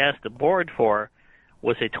Hanegraaff asked the board for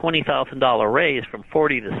was a $20,000 raise from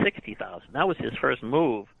 $40,000 to $60,000. That was his first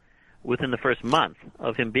move within the first month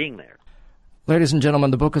of him being there. Ladies and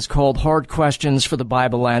gentlemen, the book is called Hard Questions for the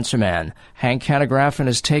Bible Answer Man, Hank Hanegraaff and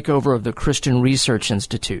his takeover of the Christian Research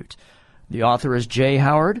Institute. The author is Jay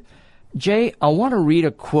Howard. Jay, I want to read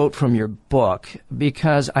a quote from your book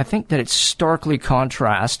because I think that it starkly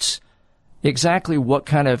contrasts exactly what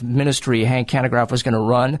kind of ministry Hank Hanegraaff was going to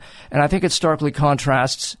run, and I think it starkly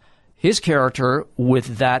contrasts his character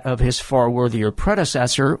with that of his far worthier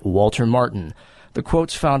predecessor, Walter Martin. The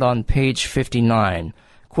quote's found on page 59.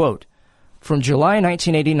 Quote, "From July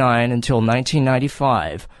 1989 until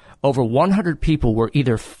 1995, over 100 people were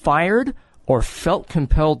either fired or felt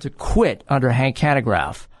compelled to quit under Hank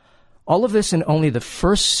Hanegraaff. All of this in only the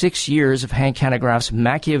first 6 years of Hank Hanegraaff's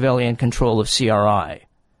Machiavellian control of CRI.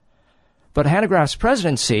 But Hanegraaff's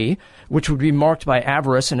presidency, which would be marked by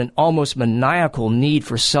avarice and an almost maniacal need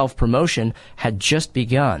for self-promotion, had just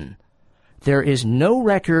begun. There is no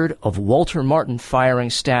record of Walter Martin firing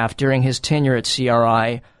staff during his tenure at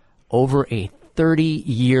CRI over a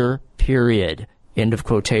 30-year period." End of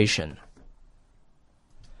quotation.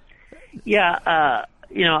 Yeah,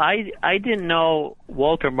 I didn't know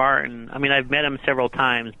Walter Martin. I mean, I've met him several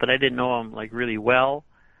times, but I didn't know him really well.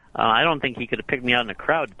 I don't think he could have picked me out in a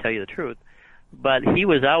crowd, to tell you the truth. But he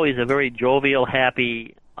was always a very jovial,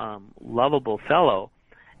 happy, lovable fellow.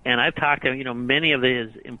 And I've talked to many of his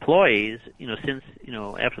employees, since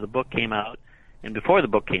after the book came out and before the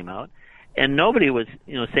book came out, and nobody was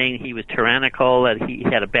saying he was tyrannical, that he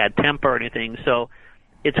had a bad temper or anything. So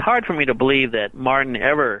it's hard for me to believe that Martin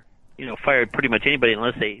ever fired pretty much anybody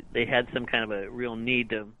unless they had some kind of a real need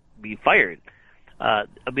to be fired. But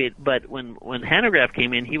when Hanegraaff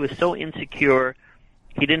came in, he was so insecure.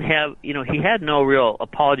 He didn't have, he had no real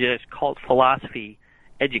apologetics, cult philosophy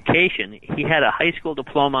education. He had a high school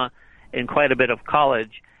diploma and quite a bit of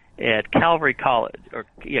college at Calvary College,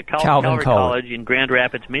 Calvary College in Grand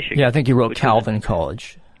Rapids, Michigan. Yeah, I think you wrote Calvin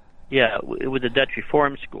College. Yeah, it was a Dutch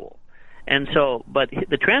Reform school. And so, but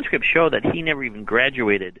the transcripts show that he never even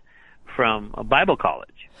graduated from a Bible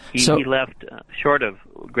college. He left short of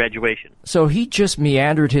graduation. So he just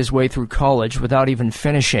meandered his way through college without even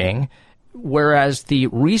finishing, whereas the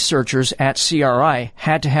researchers at CRI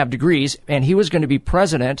had to have degrees, and he was going to be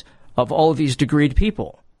president of all of these degreed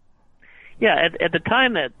people. Yeah, at the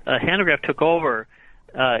time that Hanegraaff took over,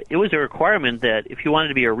 it was a requirement that if you wanted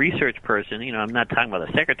to be a research person, I'm not talking about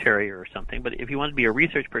a secretary or something, but if you wanted to be a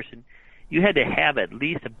research person, you had to have at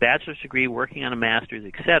least a bachelor's degree, working on a master's,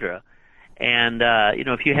 etc. And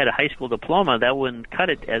if you had a high school diploma, that wouldn't cut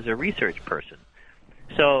it as a research person.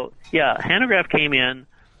 So Hanegraaff came in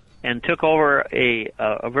and took over a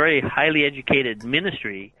very highly educated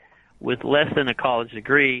ministry with less than a college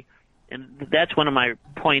degree, and that's one of my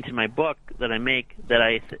points in my book that I make. That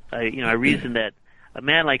I reason that a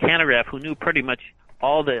man like Hanegraaff, who knew pretty much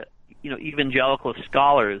all the evangelical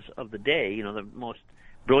scholars of the day, the most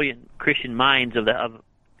brilliant Christian minds of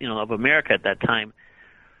America at that time,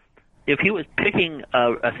 if he was picking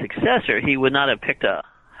a successor, he would not have picked a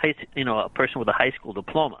person with a high school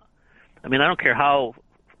diploma. I mean, I don't care how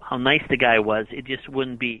nice the guy was, it just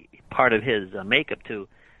wouldn't be part of his makeup to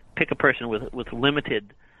pick a person with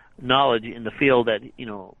limited knowledge in the field that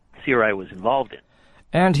CRI was involved in.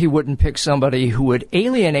 And he wouldn't pick somebody who would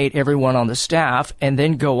alienate everyone on the staff and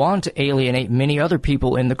then go on to alienate many other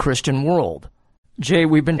people in the Christian world. Jay,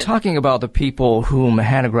 we've been talking about the people whom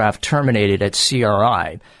Hanegraaff terminated at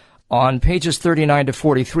CRI. On pages 39 to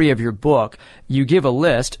 43 of your book, you give a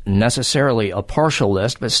list, necessarily a partial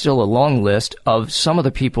list, but still a long list, of some of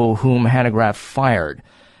the people whom Hanegraaff fired.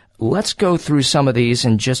 Let's go through some of these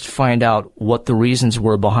and just find out what the reasons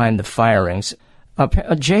were behind the firings.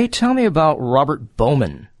 Jay, tell me about Robert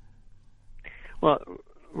Bowman. Well,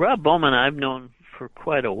 Rob Bowman I've known for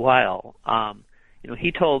quite a while.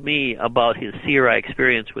 He told me about his CRI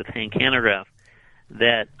experience with Hank Hanegraaff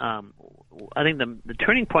that I think the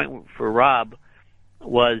turning point for Rob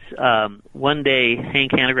was one day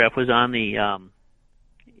Hank Hanegraaff was on the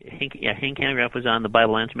Hank Hanegraaff was on the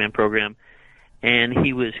Bible Answer Man program, and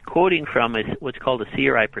he was quoting from what's called a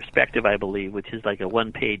CRI perspective, I believe, which is like a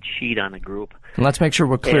one-page sheet on a group. And let's make sure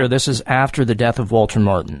we're clear. This is after the death of Walter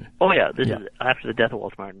Martin. Oh, yeah. This is after the death of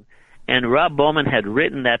Walter Martin. And Rob Bowman had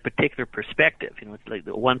written that particular perspective. It's like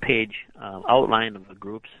the one-page outline of a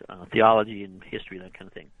group's theology and history, that kind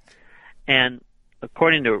of thing. And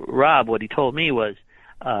according to Rob, what he told me was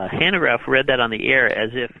Hanegraaff read that on the air as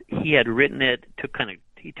if he had written it,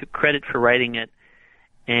 he took credit for writing it,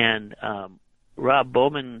 and Rob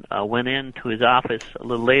Bowman went into his office a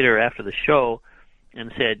little later after the show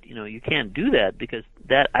and said, you can't do that because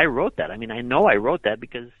I wrote that. I mean, I know I wrote that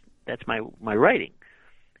because that's my writing.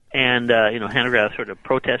 And Hanegraaff sort of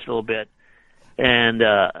protested a little bit, and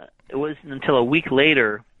it wasn't until a week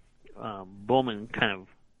later Bowman kind of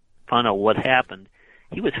found out what happened.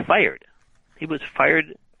 He was fired. He was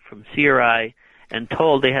fired from CRI and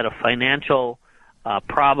told they had a financial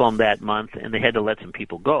problem that month and they had to let some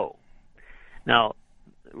people go. Now,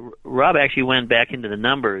 Rob actually went back into the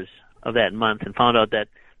numbers of that month and found out that,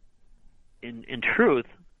 in truth,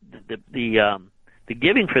 the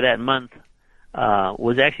giving for that month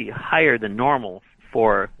was actually higher than normal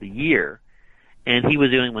for the year, and he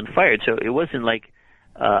was the only one fired. So it wasn't like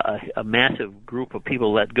a massive group of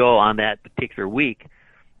people let go on that particular week.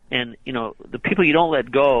 And the people you don't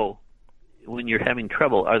let go when you're having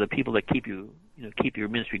trouble are the people that keep your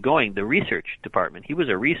ministry going. The research department. He was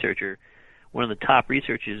a researcher, one of the top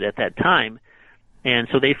researchers at that time, and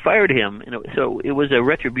so they fired him. So it was a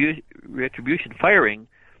retribution firing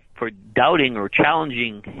for doubting or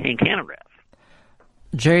challenging Hank Hanegraaff.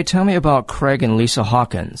 Jay, tell me about Craig and Lisa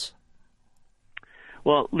Hawkins.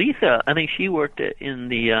 Well, Lisa, I think she worked in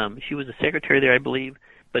she was a secretary there, I believe,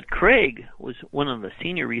 but Craig was one of the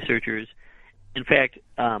senior researchers. In fact,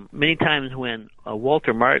 many times when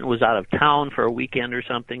Walter Martin was out of town for a weekend or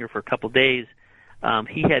something, or for a couple of days,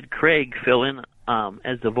 he had Craig fill in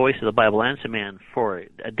as the voice of the Bible Answer Man for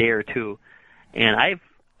a day or two. And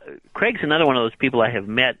Craig's another one of those people I have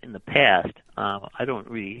met in the past. I don't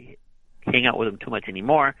really hang out with him too much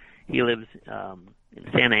anymore. He lives in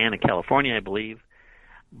Santa Ana, California, I believe.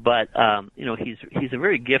 But he's a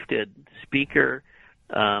very gifted speaker.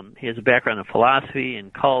 He has a background in philosophy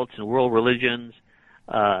and cults and world religions,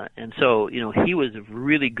 and so he was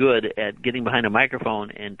really good at getting behind a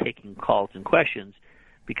microphone and taking calls and questions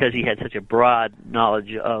because he had such a broad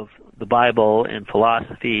knowledge of the Bible and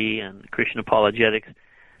philosophy and Christian apologetics,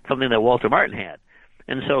 something that Walter Martin had.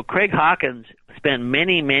 And so Craig Hawkins spent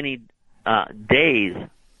many days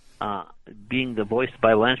being the voice of the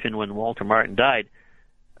Bible Answer Man when Walter Martin died.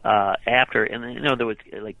 After, and there was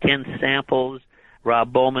like Ken Samples,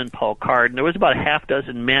 Rob Bowman, Paul Carden. There was about a half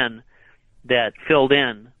dozen men that filled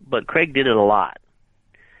in, but Craig did it a lot.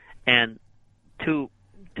 And to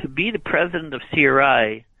be the president of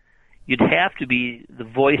CRI, you'd have to be the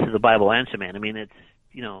voice of the Bible Answer Man. I mean, it's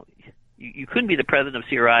you couldn't be the president of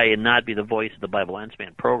CRI and not be the voice of the Bible Answer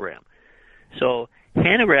Man program. So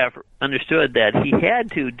Hanegraaff understood that he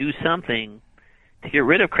had to do something to get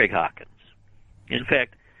rid of Craig Hawkins. In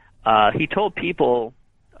fact, he told people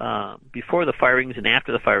before the firings and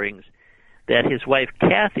after the firings that his wife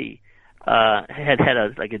Kathy had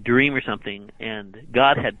a dream or something, and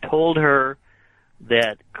God had told her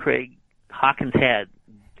that Craig Hawkins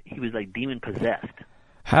he was like demon possessed.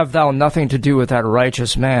 Have thou nothing to do with that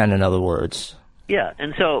righteous man, in other words. Yeah,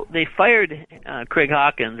 and so they fired Craig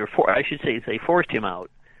Hawkins, or I should say they forced him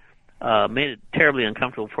out, made it terribly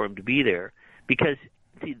uncomfortable for him to be there, because,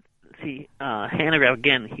 see, Hanegraaff,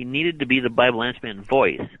 again, he needed to be the Bible Answer Man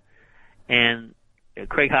voice, and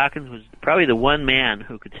Craig Hawkins was probably the one man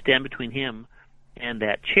who could stand between him and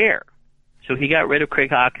that chair. So he got rid of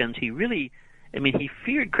Craig Hawkins. He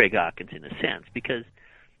feared Craig Hawkins in a sense, because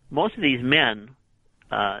most of these men,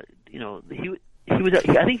 I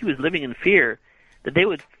think he was living in fear that they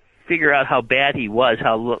would figure out how bad he was,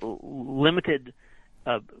 how limited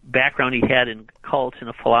background he had in cults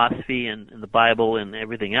and philosophy and the Bible and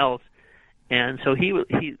everything else. And so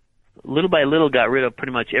he little by little got rid of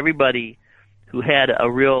pretty much everybody who had a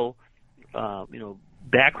real,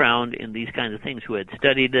 background in these kinds of things, who had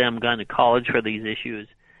studied them, gone to college for these issues.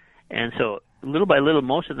 And so little by little,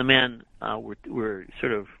 most of the men were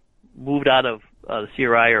sort of moved out of the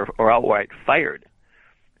CRI or outright fired.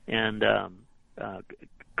 And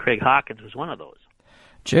Craig Hawkins was one of those.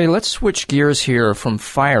 Jay, let's switch gears here from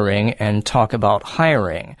firing and talk about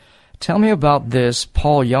hiring. Tell me about this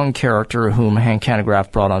Paul Young character whom Hank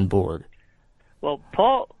Hanegraaff brought on board. Well,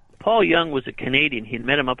 Paul Young was a Canadian. He'd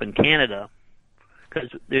met him up in Canada, because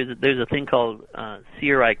there's a thing called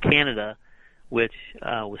CRI Canada, which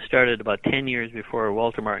was started about 10 years before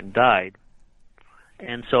Walter Martin died.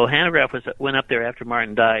 And so Hanegraaff went up there after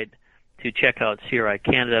Martin died to check out CRI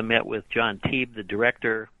Canada, met with John Teeb, the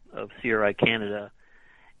director of CRI Canada,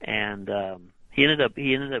 and he ended up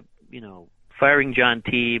firing John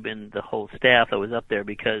Teeb and the whole staff that was up there,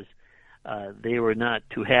 because they were not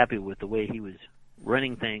too happy with the way he was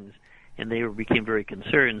running things, and they became very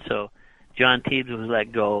concerned. So John Teeb was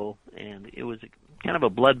let go, and it was kind of a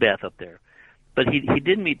bloodbath up there. But he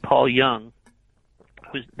did meet Paul Young.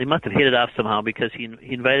 They must have hit it off somehow, because he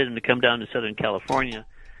invited him to come down to Southern California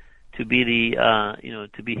to be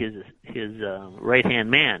his right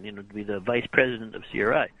hand man, to be the vice president of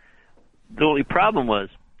CRI. The only problem was,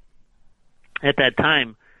 at that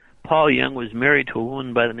time, Paul Young was married to a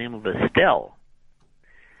woman by the name of Estelle,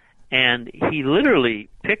 and he literally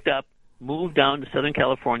picked up, moved down to Southern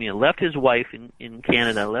California, left his wife in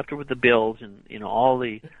Canada, left her with the bills and all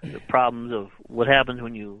the problems of what happens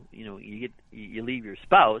when you leave your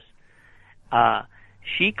spouse.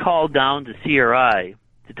 She called down to CRI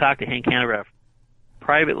to talk to Hank Hanegraaff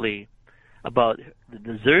privately about the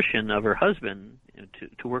desertion of her husband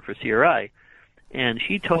to work for CRI, and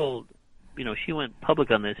she went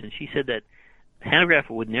public on this, and she said that Hanegraaff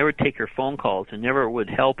would never take her phone calls and never would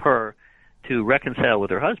help her to reconcile with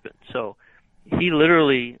her husband. So he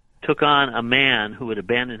literally took on a man who had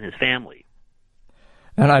abandoned his family.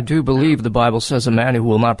 And I do believe the Bible says a man who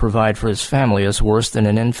will not provide for his family is worse than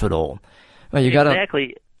an infidel. Well,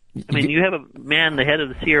 exactly. You have a man, the head of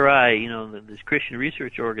the CRI, this Christian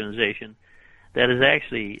research organization, that is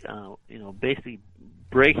actually, basically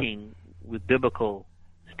breaking with biblical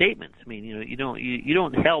statements. You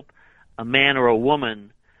don't help a man or a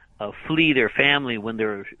woman flee their family when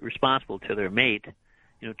they're responsible to their mate.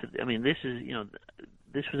 This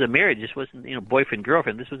was a marriage. This wasn't boyfriend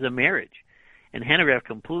girlfriend. This was a marriage, and Hanegraaff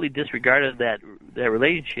completely disregarded that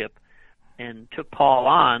relationship and took Paul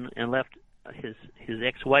on and left his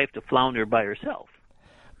ex-wife to flounder by herself.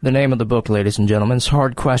 The name of the book, ladies and gentlemen, is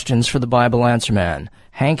Hard Questions for the Bible Answer Man.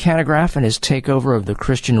 Hank Hanegraaff and his takeover of the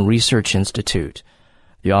Christian Research Institute.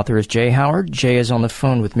 The author is Jay Howard. Jay is on the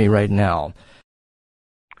phone with me right now.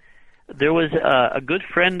 There was a good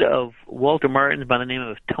friend of Walter Martin's by the name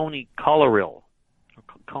of Tony Colorial,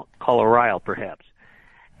 perhaps.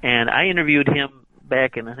 And I interviewed him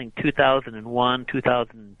back in, I think, 2001,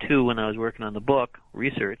 2002, when I was working on the book,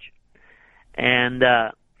 research. And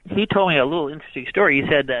he told me a little interesting story. He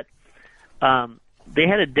said that they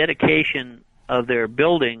had a dedication of their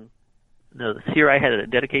building. The CRI had a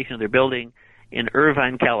dedication of their building in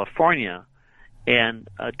Irvine, California, and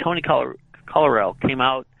Tony Colorial came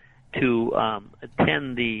out to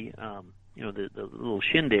attend the little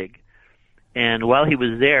shindig. And while he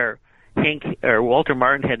was there, Walter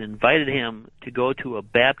Martin had invited him to go to a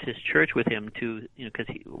Baptist church with him because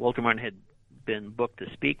Walter Martin had been booked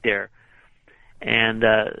to speak there. And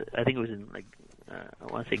I think it was in I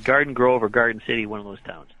want to say Garden Grove or Garden City, one of those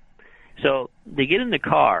towns. So they get in the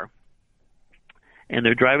car and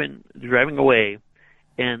they're driving away,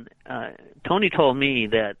 And Tony told me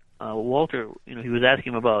that Walter, he was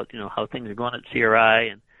asking him about, how things are going at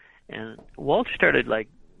CRI, and Walter started like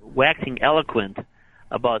waxing eloquent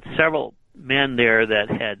about several men there that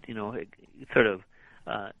had, sort of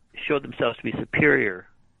showed themselves to be superior,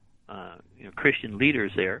 Christian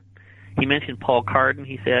leaders there. He mentioned Paul Carden,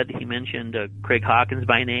 he said. He mentioned Craig Hawkins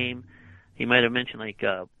by name. He might have mentioned like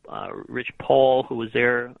Rich Paul, who was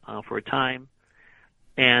there for a time.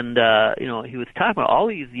 And, he was talking about all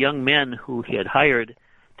these young men who he had hired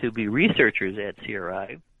to be researchers at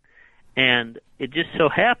CRI. And it just so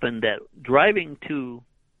happened that driving to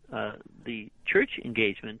the church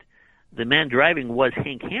engagement, the man driving was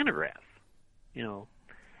Hank Hanegraaff,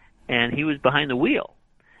 and he was behind the wheel.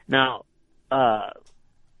 Now, I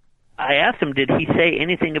asked him, did he say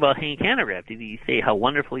anything about Hank Hanegraaff? Did he say how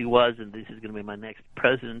wonderful he was and this is going to be my next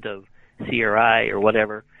president of CRI or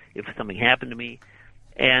whatever if something happened to me?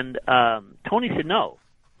 And Tony said no.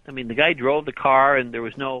 I mean, the guy drove the car, and there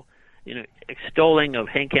was no, extolling of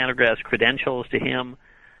Hank Hanegraaff's credentials to him.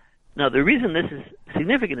 Now, the reason this is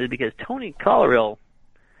significant is because Tony Colerill,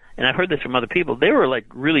 and I've heard this from other people, they were like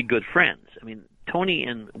really good friends. I mean, Tony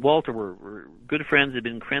and Walter were good friends, had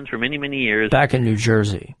been friends for many, many years. Back in New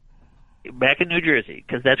Jersey. Back in New Jersey,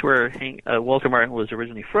 because that's where Walter Martin was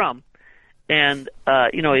originally from. And,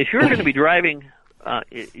 if you're going to be driving...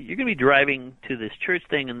 you're going to be driving to this church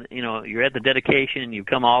thing, and you're at the dedication, and you've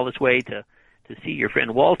come all this way to see your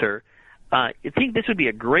friend Walter. I think this would be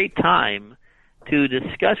a great time to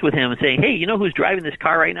discuss with him and saying, hey, who's driving this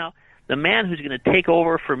car right now? The man who's going to take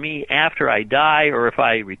over for me after I die or if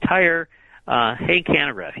I retire, Hank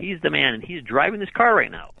Hanegraaff. He's the man, and he's driving this car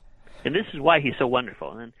right now. And this is why he's so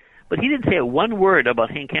wonderful. But he didn't say one word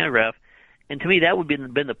about Hank Hanegraaff, and to me that would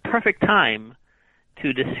have been the perfect time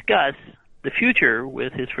to discuss the future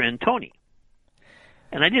with his friend Tony.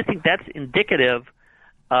 And I just think that's indicative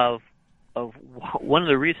of one of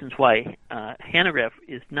the reasons why Hanegraaff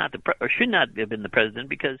is not or should not have been the president,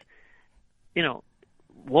 because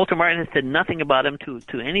Walter Martin has said nothing about him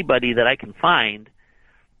to anybody that I can find,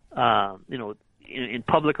 in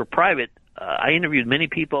public or private. I interviewed many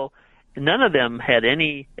people, and none of them had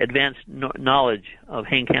any advanced knowledge of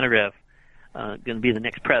Hank Hanegraaff going to be the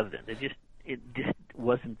next president. It just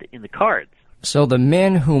wasn't in the cards. So the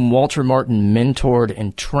men whom Walter Martin mentored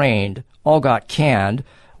and trained all got canned,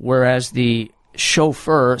 whereas the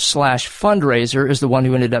chauffeur/fundraiser is the one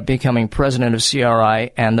who ended up becoming president of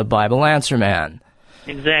CRI and the Bible Answer Man.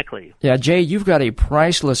 Exactly. Yeah, Jay, you've got a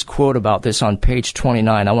priceless quote about this on page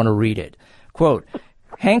 29. I want to read it. Quote,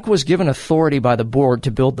 Hank was given authority by the board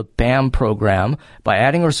to build the BAM program by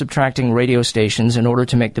adding or subtracting radio stations in order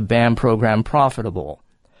to make the BAM program profitable.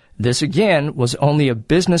 This, again, was only a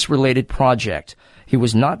business-related project. He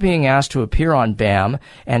was not being asked to appear on BAM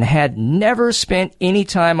and had never spent any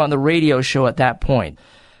time on the radio show at that point.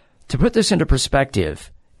 To put this into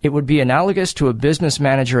perspective, it would be analogous to a business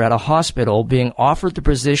manager at a hospital being offered the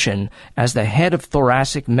position as the head of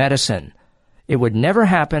thoracic medicine. It would never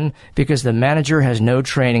happen because the manager has no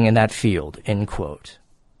training in that field, end quote.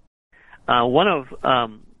 One of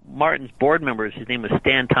Martin's board members, his name was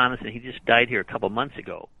Stan Thomason. He just died here a couple months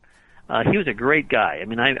ago. He was a great guy. I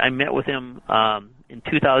mean, I met with him in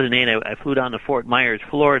 2008. I flew down to Fort Myers,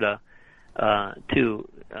 Florida, to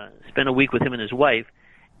spend a week with him and his wife.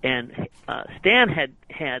 And Stan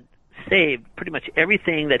had saved pretty much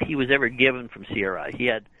everything that he was ever given from CRI. He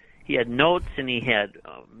had notes, and he had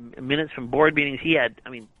minutes from board meetings. He had,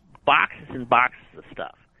 boxes and boxes of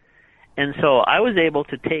stuff. And so I was able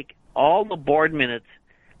to take all the board minutes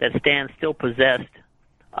that Stan still possessed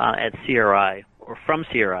at CRI or from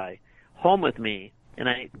CRI home with me, and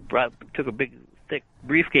I took a big, thick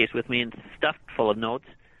briefcase with me and stuffed full of notes,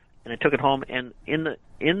 and I took it home. And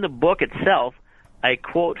in the book itself, I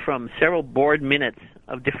quote from several board minutes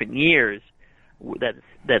of different years that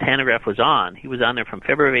Hanegraaff was on. He was on there from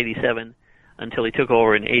February of 87 until he took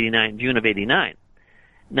over in June of 89.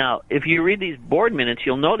 Now, if you read these board minutes,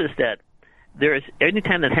 you'll notice that any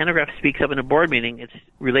time that Hanegraaff speaks up in a board meeting, it's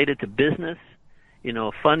related to business,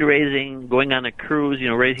 fundraising, going on a cruise,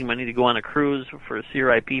 raising money to go on a cruise for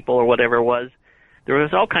CRI people or whatever it was. There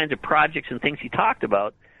was all kinds of projects and things he talked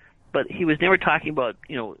about, but he was never talking about,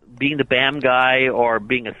 being the BAM guy or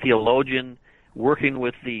being a theologian, working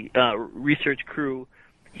with the research crew.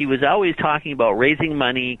 He was always talking about raising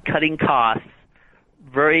money, cutting costs,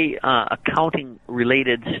 very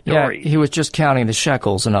accounting-related stories. Yeah, he was just counting the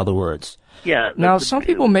shekels, in other words. Yeah. Now, some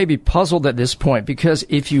people may be puzzled at this point because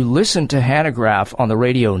if you listen to Hanegraaff on the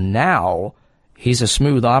radio now, he's a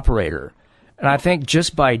smooth operator. And I think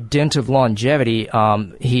just by dint of longevity,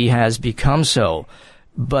 he has become so.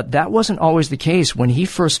 But that wasn't always the case. When he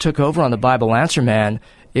first took over on the Bible Answer Man,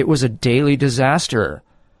 it was a daily disaster.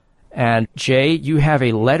 And Jay, you have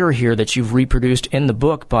a letter here that you've reproduced in the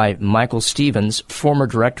book by Michael Stevens, former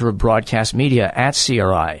director of broadcast media at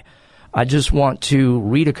CRI. I just want to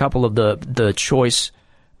read a couple of the choice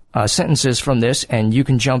sentences from this, and you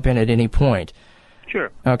can jump in at any point. Sure.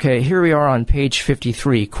 Okay, here we are on page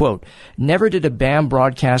 53. Quote, "Never did a BAM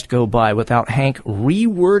broadcast go by without Hank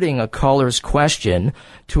rewording a caller's question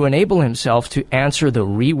to enable himself to answer the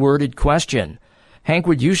reworded question. Hank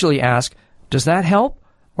would usually ask, 'Does that help?'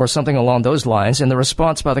 or something along those lines, and the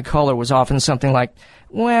response by the caller was often something like,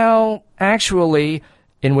 'Well, actually,'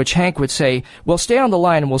 in which Hank would say, 'Well, stay on the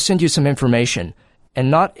line and we'll send you some information,' and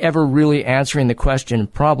not ever really answering the question,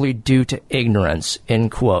 probably due to ignorance," end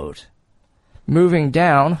quote. Moving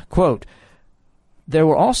down, quote, "There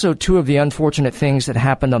were also two of the unfortunate things that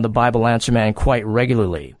happened on the Bible Answer Man quite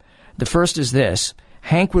regularly. The first is this.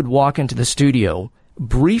 Hank would walk into the studio,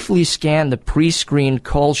 briefly scan the pre-screened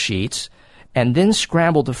call sheets, and then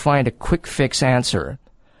scramble to find a quick fix answer.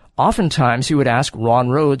 Oftentimes he would ask Ron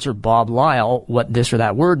Rhodes or Bob Lyle what this or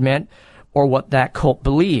that word meant, or what that cult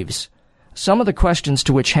believes. Some of the questions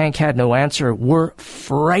to which Hank had no answer were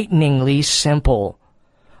frighteningly simple.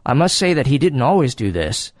 I must say that he didn't always do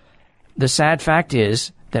this. The sad fact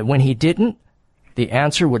is that when he didn't, the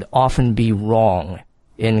answer would often be wrong,"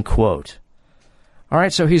 end quote. All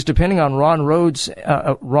right, so he's depending on Ron Rhodes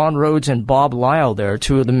and Bob Lyle there,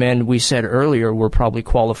 two of the men we said earlier were probably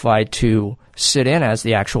qualified to sit in as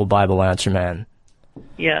the actual Bible Answer Man.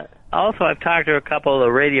 Yeah. Also, I've talked to a couple of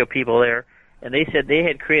the radio people there, and they said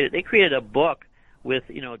they created a book with,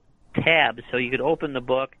 tabs, so you could open the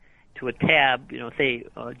book to a tab, say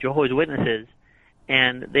Jehovah's Witnesses,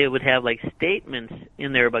 and they would have like statements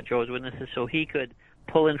in there about Jehovah's Witnesses, so he could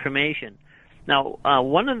pull information. Now,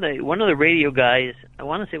 one of the radio guys, I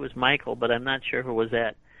want to say it was Michael, but I'm not sure who was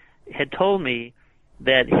that, had told me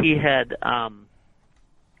that he had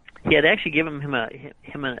actually given him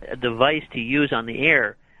a device to use on the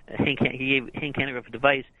air. He gave Hank Hanegraaff a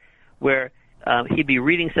device where he'd be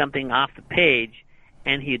reading something off the page,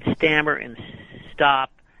 and he'd stammer and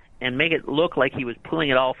stop and make it look like he was pulling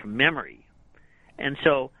it all from memory. And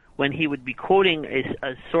so when he would be quoting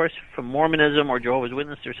a source from Mormonism or Jehovah's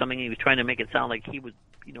Witnesses or something, he was trying to make it sound like he was,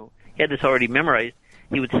 he had this already memorized,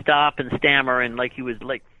 he would stop and stammer and like he was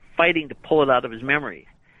like fighting to pull it out of his memory.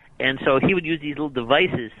 And so he would use these little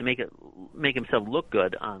devices to make himself look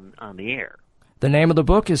good on the air. The name of the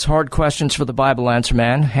book is Hard Questions for the Bible Answer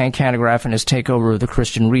Man, Hank Hanegraaff and his takeover of the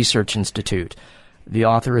Christian Research Institute. The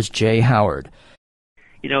author is Jay Howard.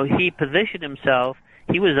 He positioned himself,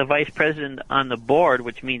 he was a vice president on the board,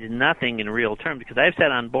 which means nothing in real terms, because I've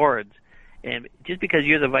sat on boards, and just because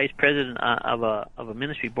you're the vice president of a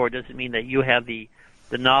ministry board doesn't mean that you have the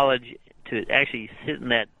knowledge to actually sit in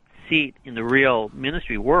that seat in the real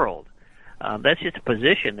ministry world. That's just a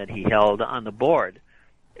position that he held on the board.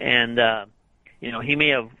 And, he may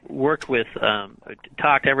have worked with,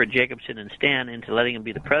 talked Everett Jacobson and Stan into letting him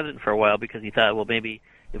be the president for a while because he thought, well, maybe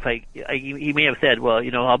he may have said, well,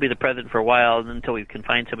 I'll be the president for a while until we can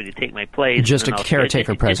find somebody to take my place. Just a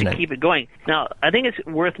caretaker president. Just to keep it going. Now, I think it's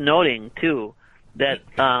worth noting, too, that,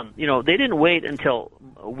 they didn't wait until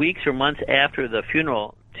weeks or months after the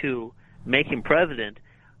funeral to make him president.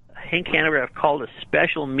 Hank Hanegraaff called a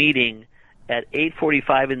special meeting at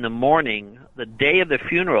 8:45 in the morning, the day of the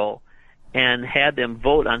funeral, and had them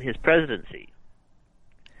vote on his presidency.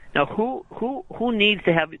 Now, who needs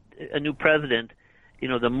to have a new president,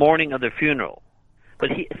 the morning of the funeral?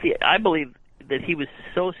 But I believe that he was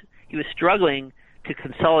struggling to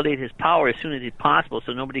consolidate his power as soon as possible,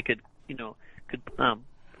 so nobody could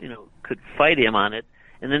fight him on it.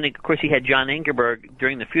 And then, of course, he had John Ankerberg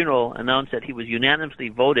during the funeral announce that he was unanimously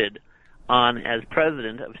voted on as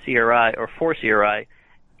president of CRI or for CRI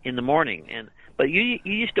in the morning. But you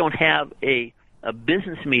just don't have a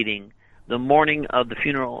business meeting the morning of the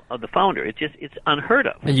funeral of the founder. It's unheard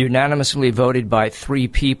of. Unanimously voted by three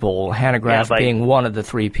people, Hanegraaff being one of the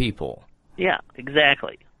three people. Yeah,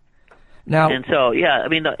 exactly. Now, and so,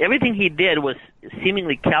 everything he did was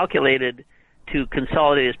seemingly calculated to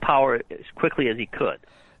consolidate his power as quickly as he could.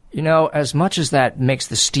 As much as that makes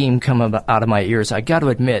the steam come out of my ears, I got to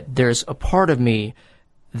admit, there's a part of me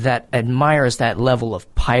that admires that level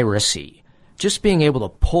of piracy. Just being able to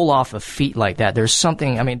pull off a feat like that, there's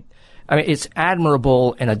something, I mean, it's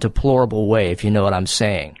admirable in a deplorable way, if you know what I'm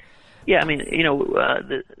saying. Yeah,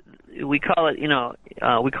 we call it,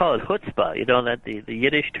 chutzpah, that the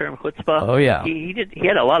Yiddish term chutzpah. Oh, yeah. He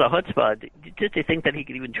had a lot of chutzpah just to think that he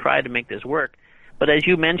could even try to make this work. But as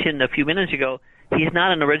you mentioned a few minutes ago, he's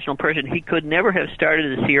not an original person. He could never have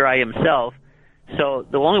started the CRI himself. So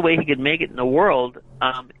the only way he could make it in the world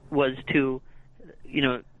was to,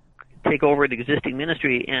 take over an existing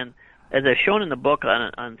ministry. And as I've shown in the book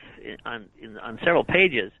on several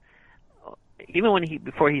pages, even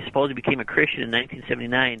before he supposedly became a Christian in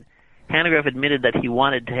 1979, Hanegraaff admitted that he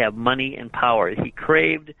wanted to have money and power. He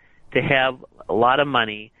craved to have a lot of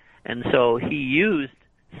money, and so he used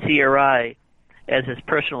CRI as his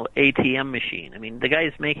personal ATM machine. I mean, the guy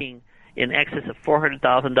is making in excess of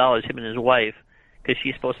 $400,000, him and his wife, because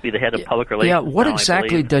she's supposed to be the head of public relations. Yeah, what now,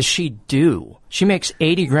 exactly does she do? She makes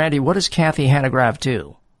 $80,000. What does Kathy Hanegraaff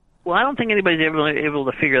do? Well, I don't think anybody's ever able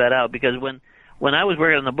to figure that out, because when I was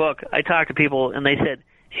working on the book, I talked to people, and they said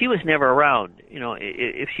she was never around.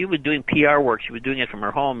 If she was doing PR work, she was doing it from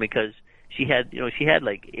her home, because she had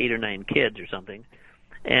like 8 or 9 kids or something,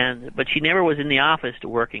 but she never was in the office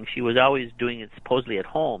working. She was always doing it supposedly at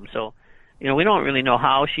home. So, we don't really know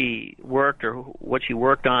how she worked or what she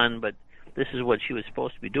worked on, but this is what she was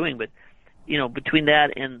supposed to be doing. But between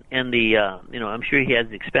that and the I'm sure he has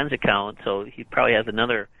the expense account, so he probably has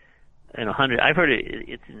another 100. I've heard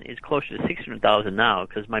it's closer to 600,000 now,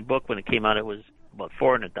 because my book, when it came out, it was about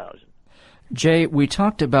 400,000. Jay, we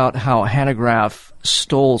talked about how Hanegraaff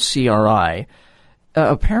stole CRI.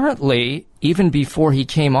 Apparently, even before he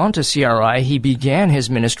came onto CRI, he began his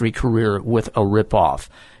ministry career with a ripoff.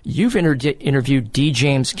 You've interviewed D.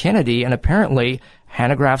 James Kennedy, and apparently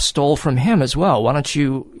Hanegraaff stole from him as well. Why don't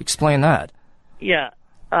you explain that? Yeah.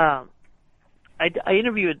 I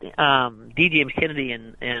interviewed D. James Kennedy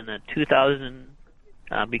in 2000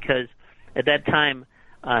 because at that time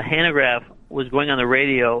Hanegraaff was going on the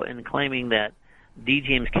radio and claiming that D.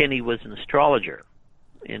 James Kennedy was an astrologer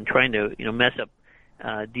and trying to mess up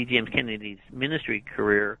D. James Kennedy's ministry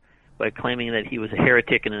career by claiming that he was a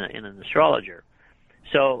heretic and an astrologer.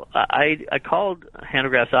 So I called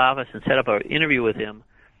Hanegraaff's office and set up an interview with him,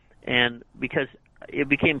 and because it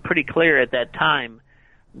became pretty clear at that time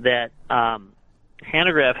that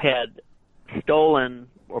Hanegraaff had stolen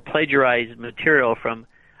or plagiarized material from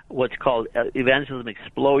what's called Evangelism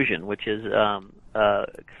Explosion, which is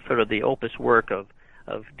sort of the opus work of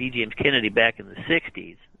D. James Kennedy back in the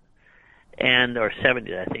 60s or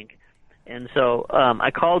 70s, I think. And so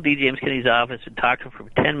I called D. James Kennedy's office and talked to him for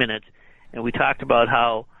 10 minutes, and we talked about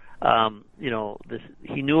how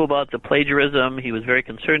he knew about the plagiarism. He was very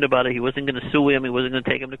concerned about it. He wasn't going to sue him. He wasn't going to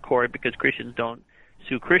take him to court, because Christians don't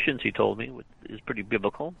sue Christians, he told me, which is pretty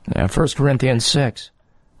biblical. Yeah, 1 Corinthians 6.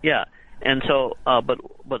 Yeah, and so, but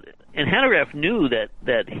Hanegraaff knew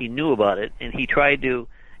that he knew about it, and he tried to,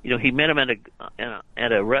 he met him at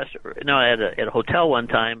a hotel one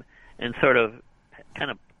time, and sort of, kind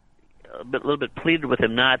of, a little bit pleaded with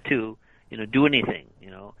him not to, do anything,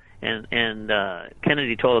 and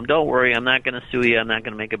Kennedy told him, "Don't worry, I'm not going to sue you. I'm not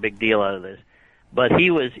going to make a big deal out of this." But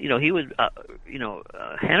Kennedy was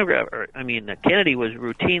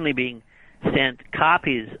routinely being sent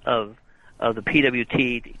copies of the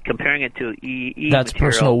PWT, comparing it to EE That's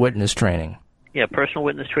material. personal witness training. Yeah, personal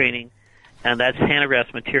witness training, and that's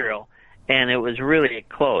Hanegraaff's material, and it was really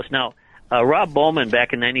close. Now, Rob Bowman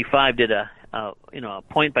back in '95 did a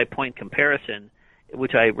point-by-point comparison,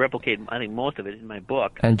 which I replicate, I think, most of it in my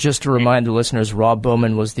book. And just to remind the listeners, Rob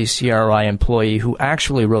Bowman was the CRI employee who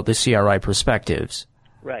actually wrote the CRI perspectives.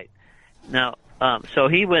 Right. Now, so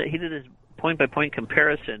he did his point-by-point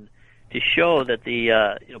comparison to show that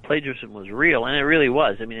the plagiarism was real, and it really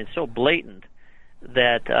was. I mean, it's so blatant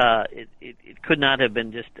that it could not have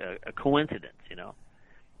been just a coincidence,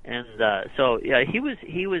 And so yeah,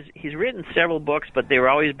 he's written several books, but they were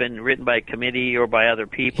always been written by a committee or by other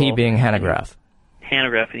people. He being Hanegraaff.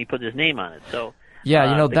 And he put his name on it. So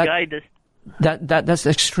yeah, the guy just that's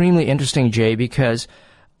extremely interesting, Jay, because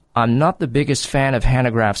I'm not the biggest fan of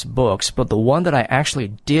Hanegraaff's books, but the one that I actually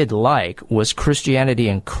did like was Christianity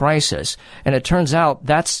in Crisis, and it turns out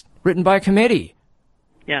that's written by a committee.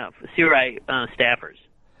 Yeah, CRI staffers.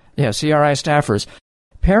 Yeah, CRI staffers.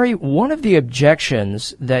 Perry, one of the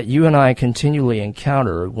objections that you and I continually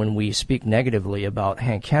encounter when we speak negatively about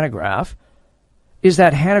Hank Hanegraaff is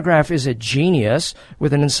that Hanegraaff is a genius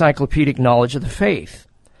with an encyclopedic knowledge of the faith.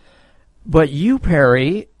 But you,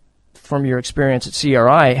 Perry, from your experience at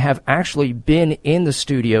CRI, have actually been in the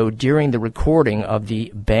studio during the recording of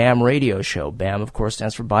the BAM radio show. BAM, of course,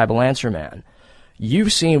 stands for Bible Answer Man.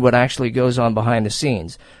 You've seen what actually goes on behind the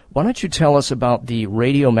scenes. Why don't you tell us about the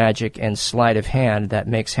radio magic and sleight of hand that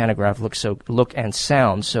makes Hanegraaff look and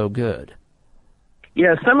sound so good?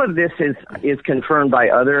 Yeah, some of this is confirmed by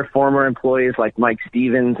other former employees like Mike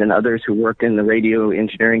Stevens and others who worked in the radio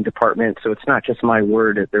engineering department, so it's not just my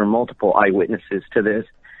word. There are multiple eyewitnesses to this.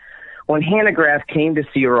 when Hanegraaff came to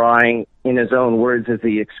CRI, in his own words, as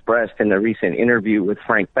he expressed in the recent interview with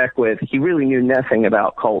Frank Beckwith, he really knew nothing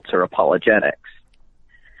about cults or apologetics.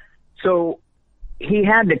 So he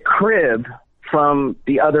had to crib from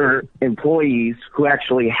the other employees who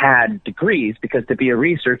actually had degrees, because to be a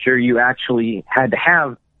researcher, you actually had to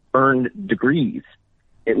have earned degrees,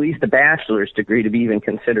 at least a bachelor's degree to be even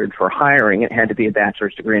considered for hiring. It had to be a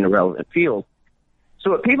bachelor's degree in a relevant field.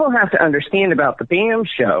 So what people have to understand about the BAM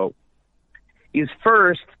show is,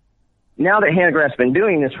 first, now that Hanegraaff's been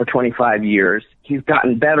doing this for 25 years, he's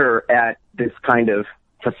gotten better at this kind of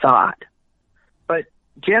facade. But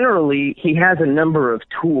generally, he has a number of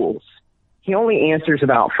tools. He only answers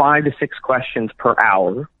about 5 to 6 questions per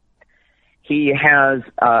hour. He has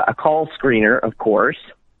a call screener, of course,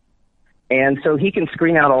 and so he can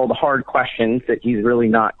screen out all the hard questions that he's really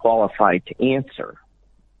not qualified to answer.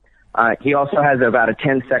 He also has about a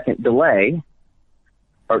 10-second delay,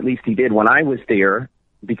 or at least he did when I was there,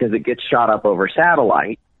 because it gets shot up over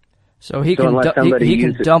satellite. So he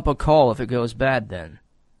can dump a call if it goes bad then?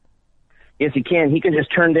 Yes, he can. He can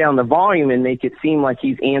just turn down the volume and make it seem like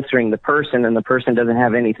he's answering the person, and the person doesn't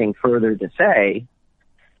have anything further to say.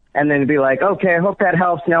 And then be like, okay, I hope that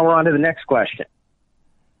helps. Now we're on to the next question.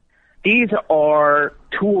 These are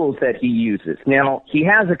tools that he uses. Now, he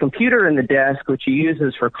has a computer in the desk, which he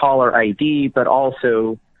uses for caller ID, but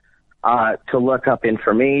also to look up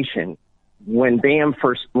information. When he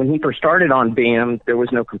first started on BAM, there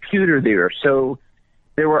was no computer there. So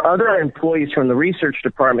there were other employees from the research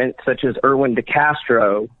department, such as Erwin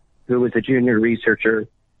DeCastro, who was a junior researcher,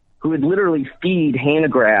 who would literally feed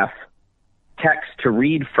Hanegraaff text to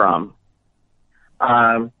read from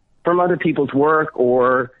other people's work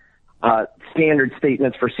or standard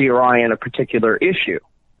statements for CRI on a particular issue.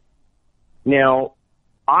 Now,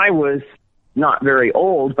 I was not very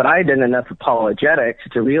old, but I had done enough apologetics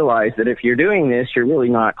to realize that if you're doing this, you're really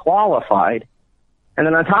not qualified. And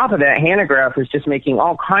then on top of that, Hanegraaff was just making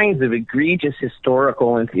all kinds of egregious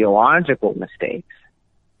historical and theological mistakes.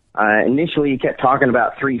 Initially, he kept talking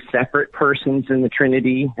about 3 separate persons in the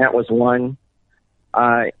Trinity. That was one.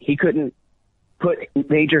 He couldn't put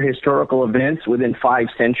major historical events within 5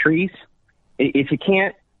 centuries. If you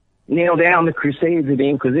can't nail down the Crusades of the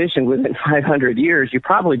Inquisition within 500 years, you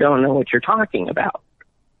probably don't know what you're talking about.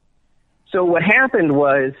 So what happened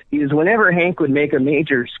is whenever Hank would make a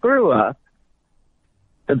major screw-up,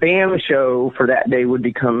 the BAM show for that day would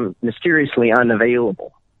become mysteriously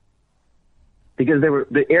unavailable, because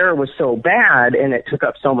the error was so bad and it took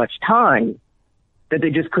up so much time that they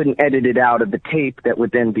just couldn't edit it out of the tape that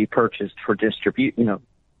would then be purchased for distribution,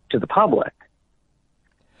 to the public.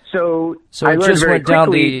 So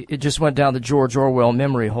it just went down the George Orwell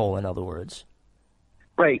memory hole, in other words.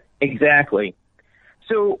 Right, exactly.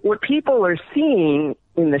 So what people are seeing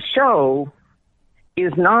in the show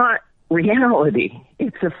is not reality.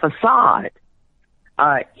 It's a facade.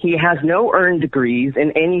 He has no earned degrees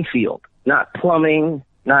in any field, not plumbing,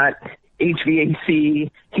 not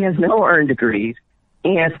HVAC. He has no earned degrees.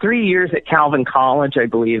 He has 3 years at Calvin College, I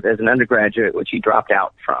believe, as an undergraduate, which he dropped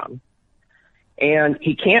out from. And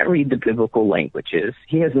he can't read the biblical languages.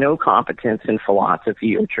 He has no competence in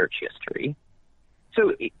philosophy or church history.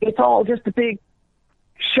 So it's all just a big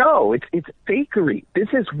show. It's fakery. This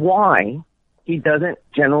is why he doesn't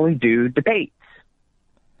generally do debates.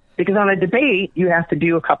 Because on a debate, you have to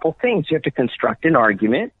do a couple things. You have to construct an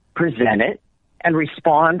argument, present it, and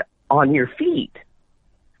respond on your feet.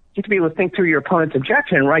 You have to be able to think through your opponent's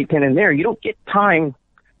objection right then and there. You don't get time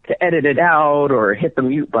to edit it out or hit the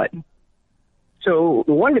mute button. So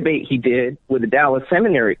the one debate he did with a Dallas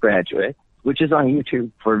Seminary graduate, which is on YouTube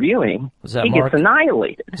for viewing, gets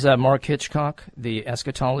annihilated. Is that Mark Hitchcock, the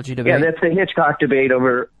eschatology debate? Yeah, that's the Hitchcock debate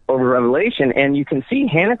over Revelation. And you can see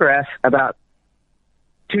Hanegraaff about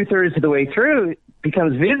 2/3 of the way through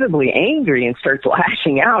becomes visibly angry and starts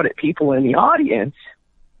lashing out at people in the audience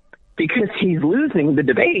because he's losing the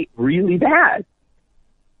debate really bad,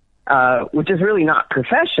 which is really not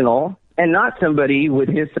professional and not somebody with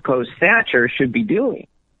his supposed stature should be doing.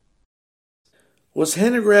 Was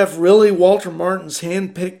Hanegraaff really Walter Martin's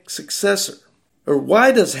hand-picked successor? Or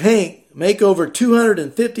why does Hank make over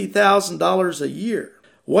 $250,000 a year?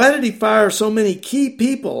 Why did he fire so many key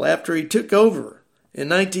people after he took over in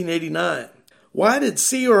 1989? Why did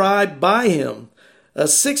CRI buy him a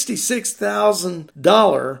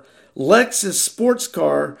 $66,000 Lexus sports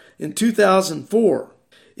car in 2004?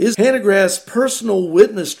 Is Hanegraaff's personal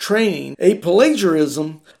witness training a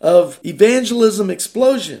plagiarism of Evangelism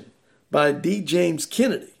Explosion by D. James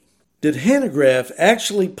Kennedy? Did Hanegraaff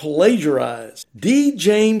actually plagiarize D.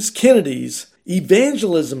 James Kennedy's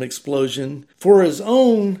Evangelism Explosion for his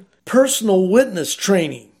own personal witness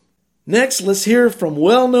training. Next, let's hear from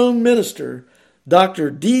well-known minister Dr.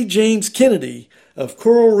 D. James Kennedy of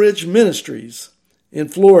Coral Ridge Ministries in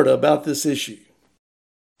Florida about this issue.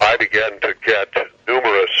 I began to get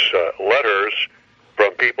numerous letters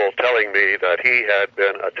from people telling me that he had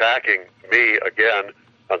been attacking me again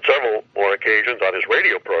on several more occasions on his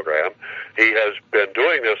radio program. He has been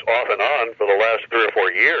doing this off and on for the last 3 or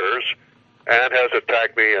 4 years and has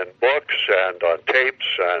attacked me in books and on tapes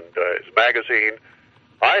and his magazine.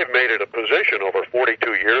 I have made it a position over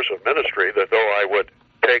 42 years of ministry that though I would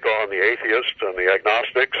take on the atheists and the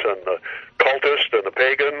agnostics and the cultists and the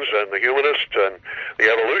pagans and the humanists and the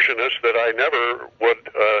evolutionists, that I never would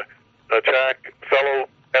attack fellow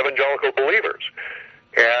evangelical believers.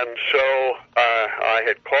 And so I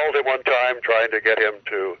had called him one time trying to get him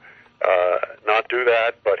to not do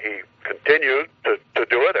that, but he continued to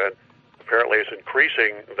do it, and apparently is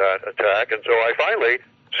increasing that attack. And so I finally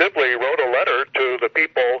simply wrote a letter to the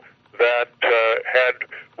people that had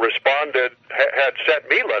responded, had sent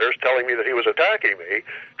me letters telling me that he was attacking me,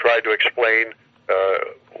 tried to explain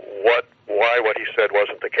why what he said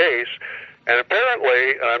wasn't the case. And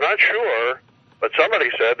apparently, and I'm not sure, but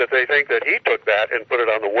somebody said that they think that he took that and put it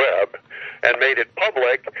on the web and made it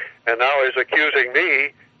public, and now is accusing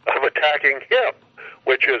me of attacking him,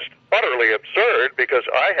 which is utterly absurd because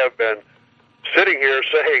I have been sitting here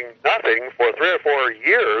saying nothing for 3 or 4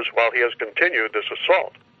 years while he has continued this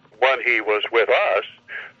assault. When he was with us,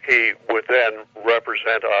 he would then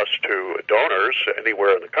represent us to donors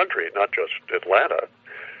anywhere in the country, not just Atlanta.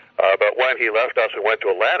 But when he left us and went to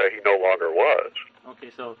Atlanta, he no longer was.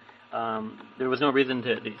 Okay, so there was no reason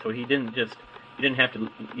to. So he didn't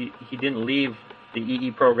leave the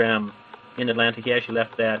EE program in Atlanta. He actually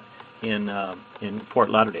left that in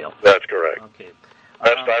Fort Lauderdale. That's correct. Okay.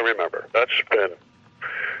 Best I remember. That's been,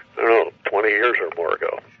 I don't know, 20 years or more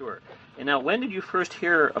ago. Sure. And now, when did you first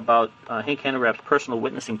hear about Hank Hanegraaff's personal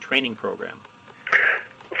witnessing training program?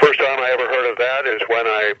 The first time I ever heard of that is when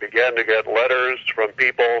I began to get letters from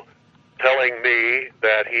people telling me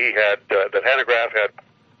that that Hanegraaff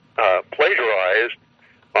had plagiarized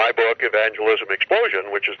my book, Evangelism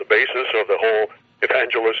Explosion, which is the basis of the whole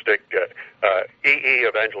evangelistic EE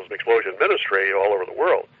Evangelism Explosion ministry all over the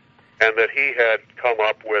world, and that he had come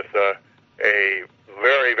up with a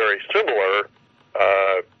very, very similar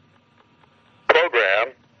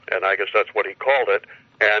program, and I guess that's what he called it.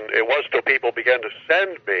 And it was till people began to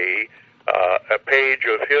send me a page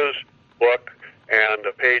of his book and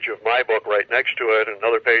a page of my book right next to it,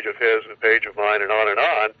 another page of his, a page of mine, and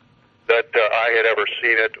on, that I had ever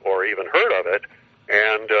seen it or even heard of it.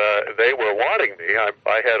 And they were wanting me.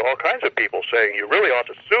 I had all kinds of people saying, you really ought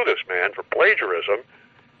to sue this man for plagiarism.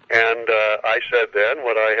 And I said then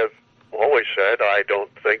what I have always said, I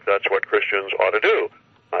don't think that's what Christians ought to do.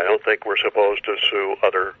 I don't think we're supposed to sue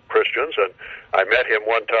other Christians. And I met him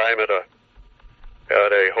one time at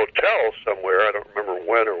a hotel somewhere, I don't remember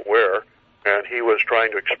when or where, and he was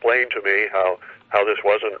trying to explain to me how this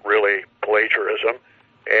wasn't really plagiarism.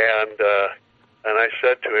 And I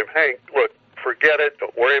said to him, Hank, look, forget it,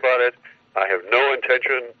 don't worry about it. I have no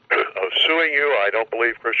intention of suing you. I don't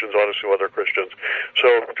believe Christians ought to sue other Christians.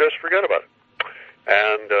 So just forget about it.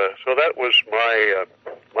 And so that was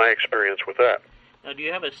my experience with that. Now, do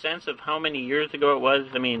you have a sense of how many years ago it was?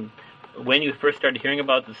 I mean, when you first started hearing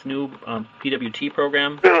about this new PWT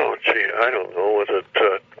program? Oh, gee, I don't know. Was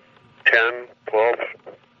it 10, 12?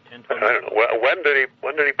 10, 12 I don't know.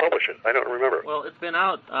 When did he publish it? I don't remember. Well, it's been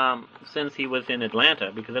out since he was in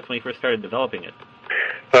Atlanta, because that's when he first started developing it.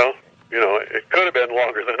 Well, it could have been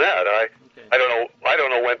longer than that. I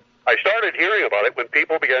don't know when. I started hearing about it when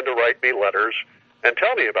people began to write me letters and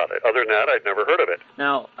tell me about it. Other than that, I'd never heard of it.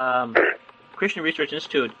 Now, Christian Research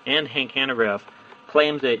Institute and Hank Hanegraaff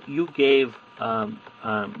claims that you gave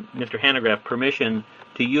Mr. Hanegraaff permission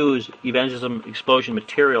to use Evangelism Explosion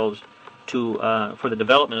materials for the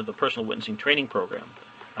development of the personal witnessing training program,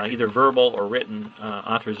 either verbal or written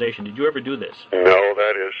authorization. Did you ever do this? No,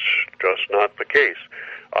 that is just not the case.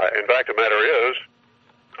 In fact, the matter is,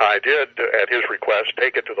 I did, at his request,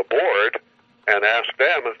 take it to the board and ask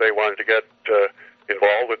them if they wanted to get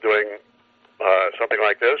involved with doing something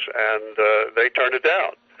like this, and they turned it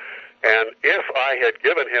down. And if I had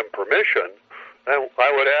given him permission, then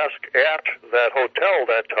I would ask at that hotel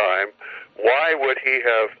that time, why would he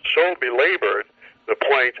have so belabored the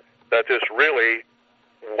point that this really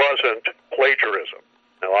wasn't plagiarism?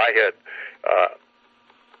 Now,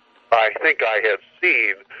 I think I had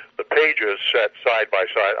seen the pages set side by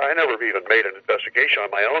side. I never even made an investigation on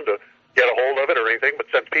my own to get a hold of it or anything, but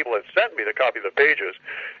since people had sent me the copy of the pages,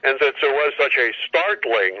 and since there was such a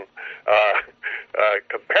startling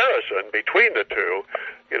comparison between the two,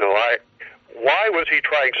 why was he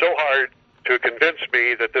trying so hard to convince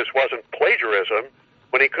me that this wasn't plagiarism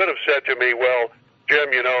when he could have said to me, well, Jim,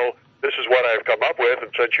 this is what I've come up with,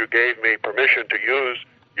 and since you gave me permission to use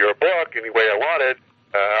your book any way I wanted,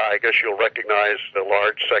 I guess you'll recognize the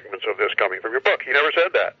large segments of this coming from your book. He never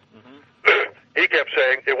said that. He kept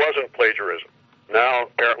saying it wasn't plagiarism. Now,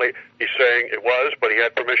 apparently, he's saying it was, but he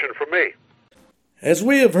had permission from me. As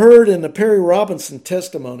we have heard in the Perry Robinson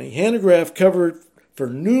testimony, Hanegraaff covered for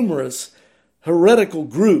numerous heretical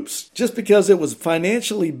groups just because it was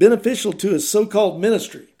financially beneficial to his so-called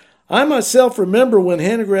ministry. I myself remember when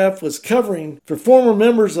Hanegraaff was covering for former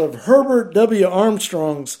members of Herbert W.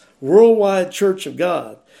 Armstrong's Worldwide Church of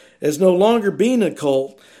God as no longer being a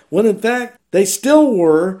cult, when in fact they still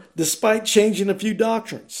were, despite changing a few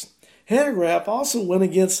doctrines. Hanegraaff also went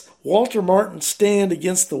against Walter Martin's stand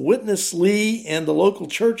against the Witness Lee and the local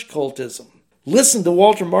church cultism. Listen to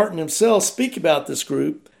Walter Martin himself speak about this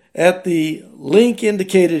group at the link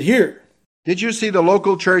indicated here. Did you see the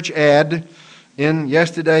local church ad in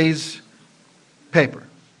yesterday's paper?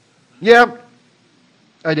 Yeah,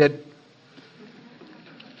 I did.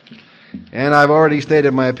 And I've already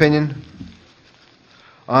stated my opinion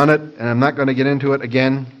on it, and I'm not going to get into it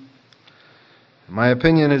again. My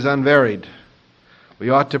opinion is unvaried. We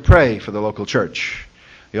ought to pray for the local church.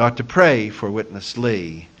 We ought to pray for Witness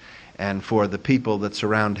Lee and for the people that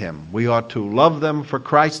surround him. We ought to love them for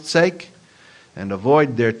Christ's sake and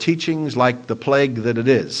avoid their teachings like the plague that it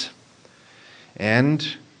is.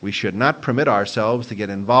 And we should not permit ourselves to get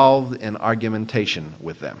involved in argumentation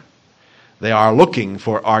with them. They are looking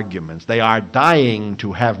for arguments. They are dying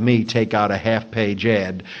to have me take out a half-page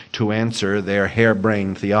ad to answer their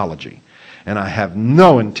harebrained theology. And I have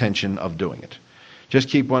no intention of doing it. Just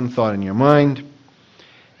keep one thought in your mind.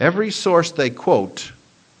 Every source they quote,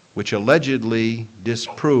 which allegedly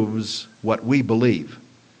disproves what we believe,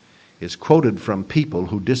 is quoted from people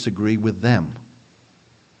who disagree with them.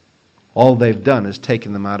 All they've done is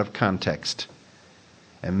taken them out of context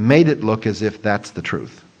and made it look as if that's the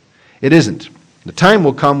truth. It isn't. The time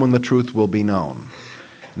will come when the truth will be known.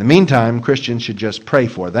 In the meantime, Christians should just pray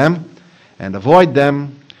for them and avoid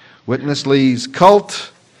them. Witness Lee's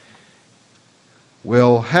cult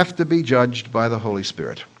will have to be judged by the Holy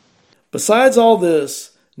Spirit. Besides all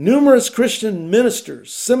this, numerous Christian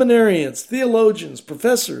ministers, seminarians, theologians,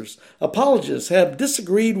 professors, apologists have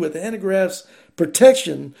disagreed with Hanegraaff's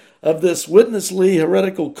protection of this Witness Lee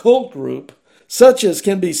heretical cult group, such as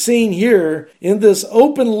can be seen here in this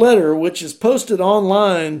open letter, which is posted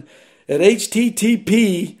online at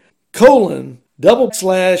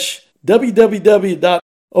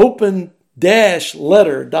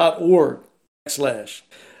http://www.open-letter.org/.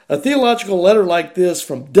 A theological letter like this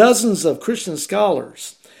from dozens of Christian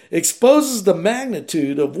scholars exposes the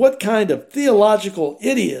magnitude of what kind of theological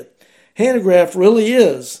idiot Hanegraaff really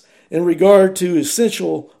is in regard to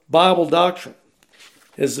essential Bible doctrine.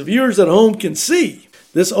 As the viewers at home can see,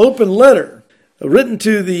 this open letter, written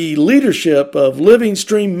to the leadership of Living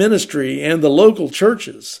Stream Ministry and the local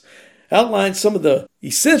churches, outlines some of the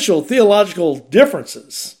essential theological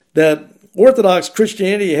differences that Orthodox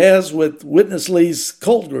Christianity has with Witness Lee's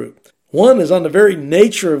cult group. One is on the very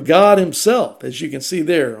nature of God himself, as you can see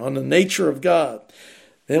there, on the nature of God.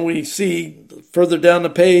 Then we see further down the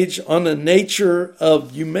page on the nature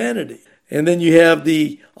of humanity. And then you have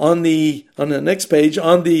on the next page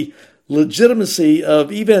on the legitimacy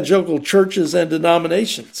of evangelical churches and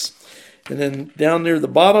denominations. And then down near the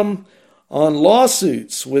bottom on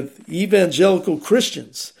lawsuits with evangelical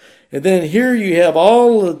Christians. And then here you have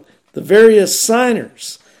all of the various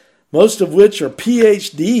signers, most of which are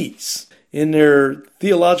PhDs in their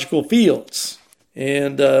theological fields.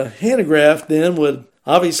 And Hanegraaff then would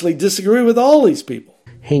obviously disagree with all these people.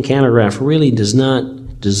 Hank Hanegraaff really does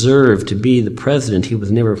not deserve to be the president. He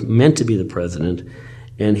was never meant to be the president.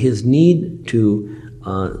 And his need to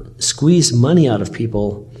squeeze money out of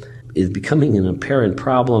people is becoming an apparent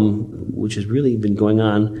problem, which has really been going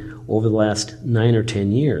on over the last 9 or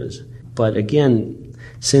 10 years. But again,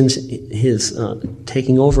 since his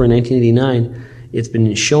taking over in 1989, it's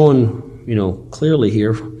been shown, clearly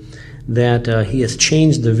here that he has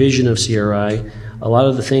changed the vision of CRI. A lot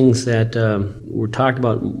of the things that were talked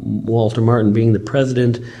about, Walter Martin being the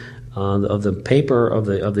president of the paper of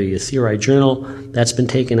the CRI Journal, that's been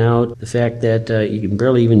taken out. The fact that you can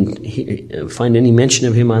barely even find any mention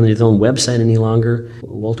of him on his own website any longer,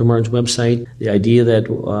 Walter Martin's website. The idea that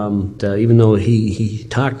even though he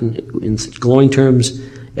talked in glowing terms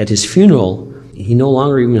at his funeral, he no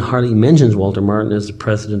longer even hardly mentions Walter Martin as the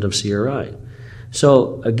president of CRI.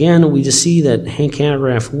 So again, we just see that Hank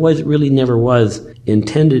Hanegraaff really never was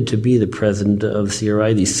intended to be the president of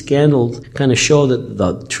CRI. These scandals kind of show that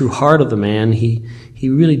the true heart of the man, he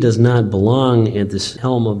really does not belong at this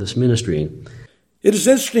helm of this ministry. It is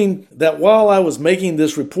interesting that while I was making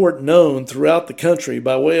this report known throughout the country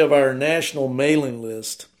by way of our national mailing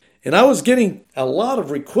list, and I was getting a lot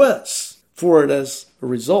of requests for it as a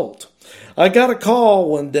result, I got a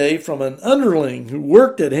call one day from an underling who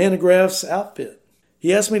worked at Hanegraaff's outfit.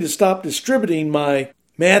 He asked me to stop distributing my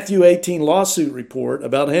Matthew 18 lawsuit report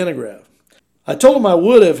about Hanegraaff. I told him I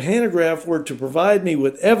would if Hanegraaff were to provide me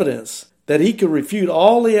with evidence that he could refute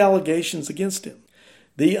all the allegations against him.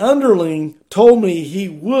 The underling told me he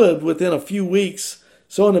would within a few weeks,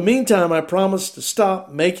 so in the meantime I promised to stop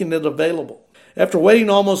making it available. After waiting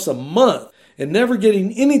almost a month and never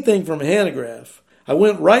getting anything from Hanegraaff, I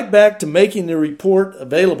went right back to making the report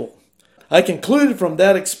available. I concluded from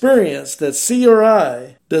that experience that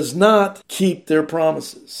CRI does not keep their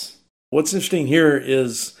promises. What's interesting here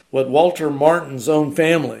is what Walter Martin's own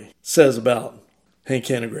family says about Hank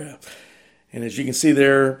Hanegraaff. And as you can see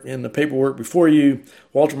there in the paperwork before you,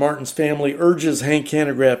 Walter Martin's family urges Hank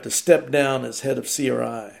Hanegraaff to step down as head of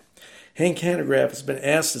CRI. Hank Hanegraaff has been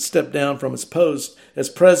asked to step down from his post as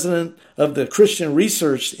president of the Christian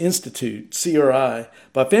Research Institute, CRI,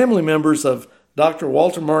 by family members of Dr.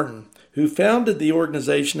 Walter Martin, who founded the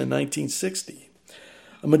organization in 1960.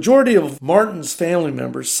 A majority of Martin's family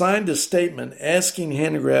members signed a statement asking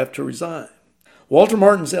Hanegraaff to resign. Walter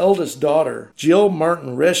Martin's eldest daughter, Jill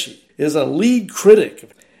Martin Reschke, is a lead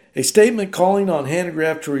critic. A statement calling on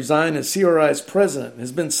Hanegraaff to resign as CRI's president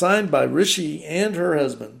has been signed by Reschke and her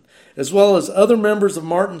husband, as well as other members of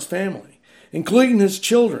Martin's family, including his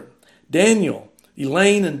children, Daniel,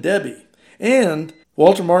 Elaine, and Debbie, and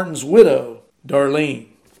Walter Martin's widow, Darlene.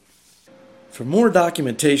 For more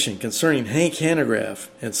documentation concerning Hank Hanegraaff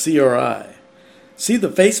and CRI, see the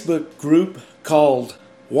Facebook group called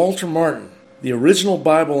Walter Martin, the Original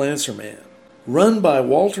Bible Answer Man, run by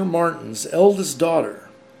Walter Martin's eldest daughter,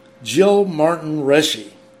 Jill Martin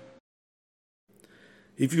Reschke.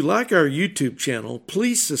 If you like our YouTube channel,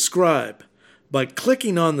 please subscribe by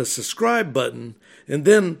clicking on the subscribe button and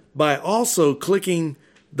then by also clicking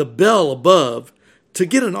the bell above to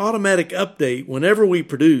get an automatic update whenever we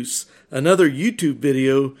produce another YouTube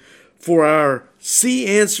video for our See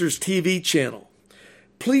Answers TV channel.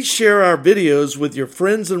 Please share our videos with your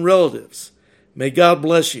friends and relatives. May God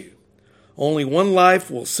bless you. Only one life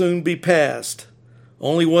will soon be passed.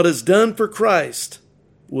 Only what is done for Christ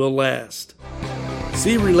will last.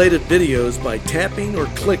 See related videos by tapping or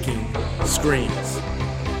clicking screens.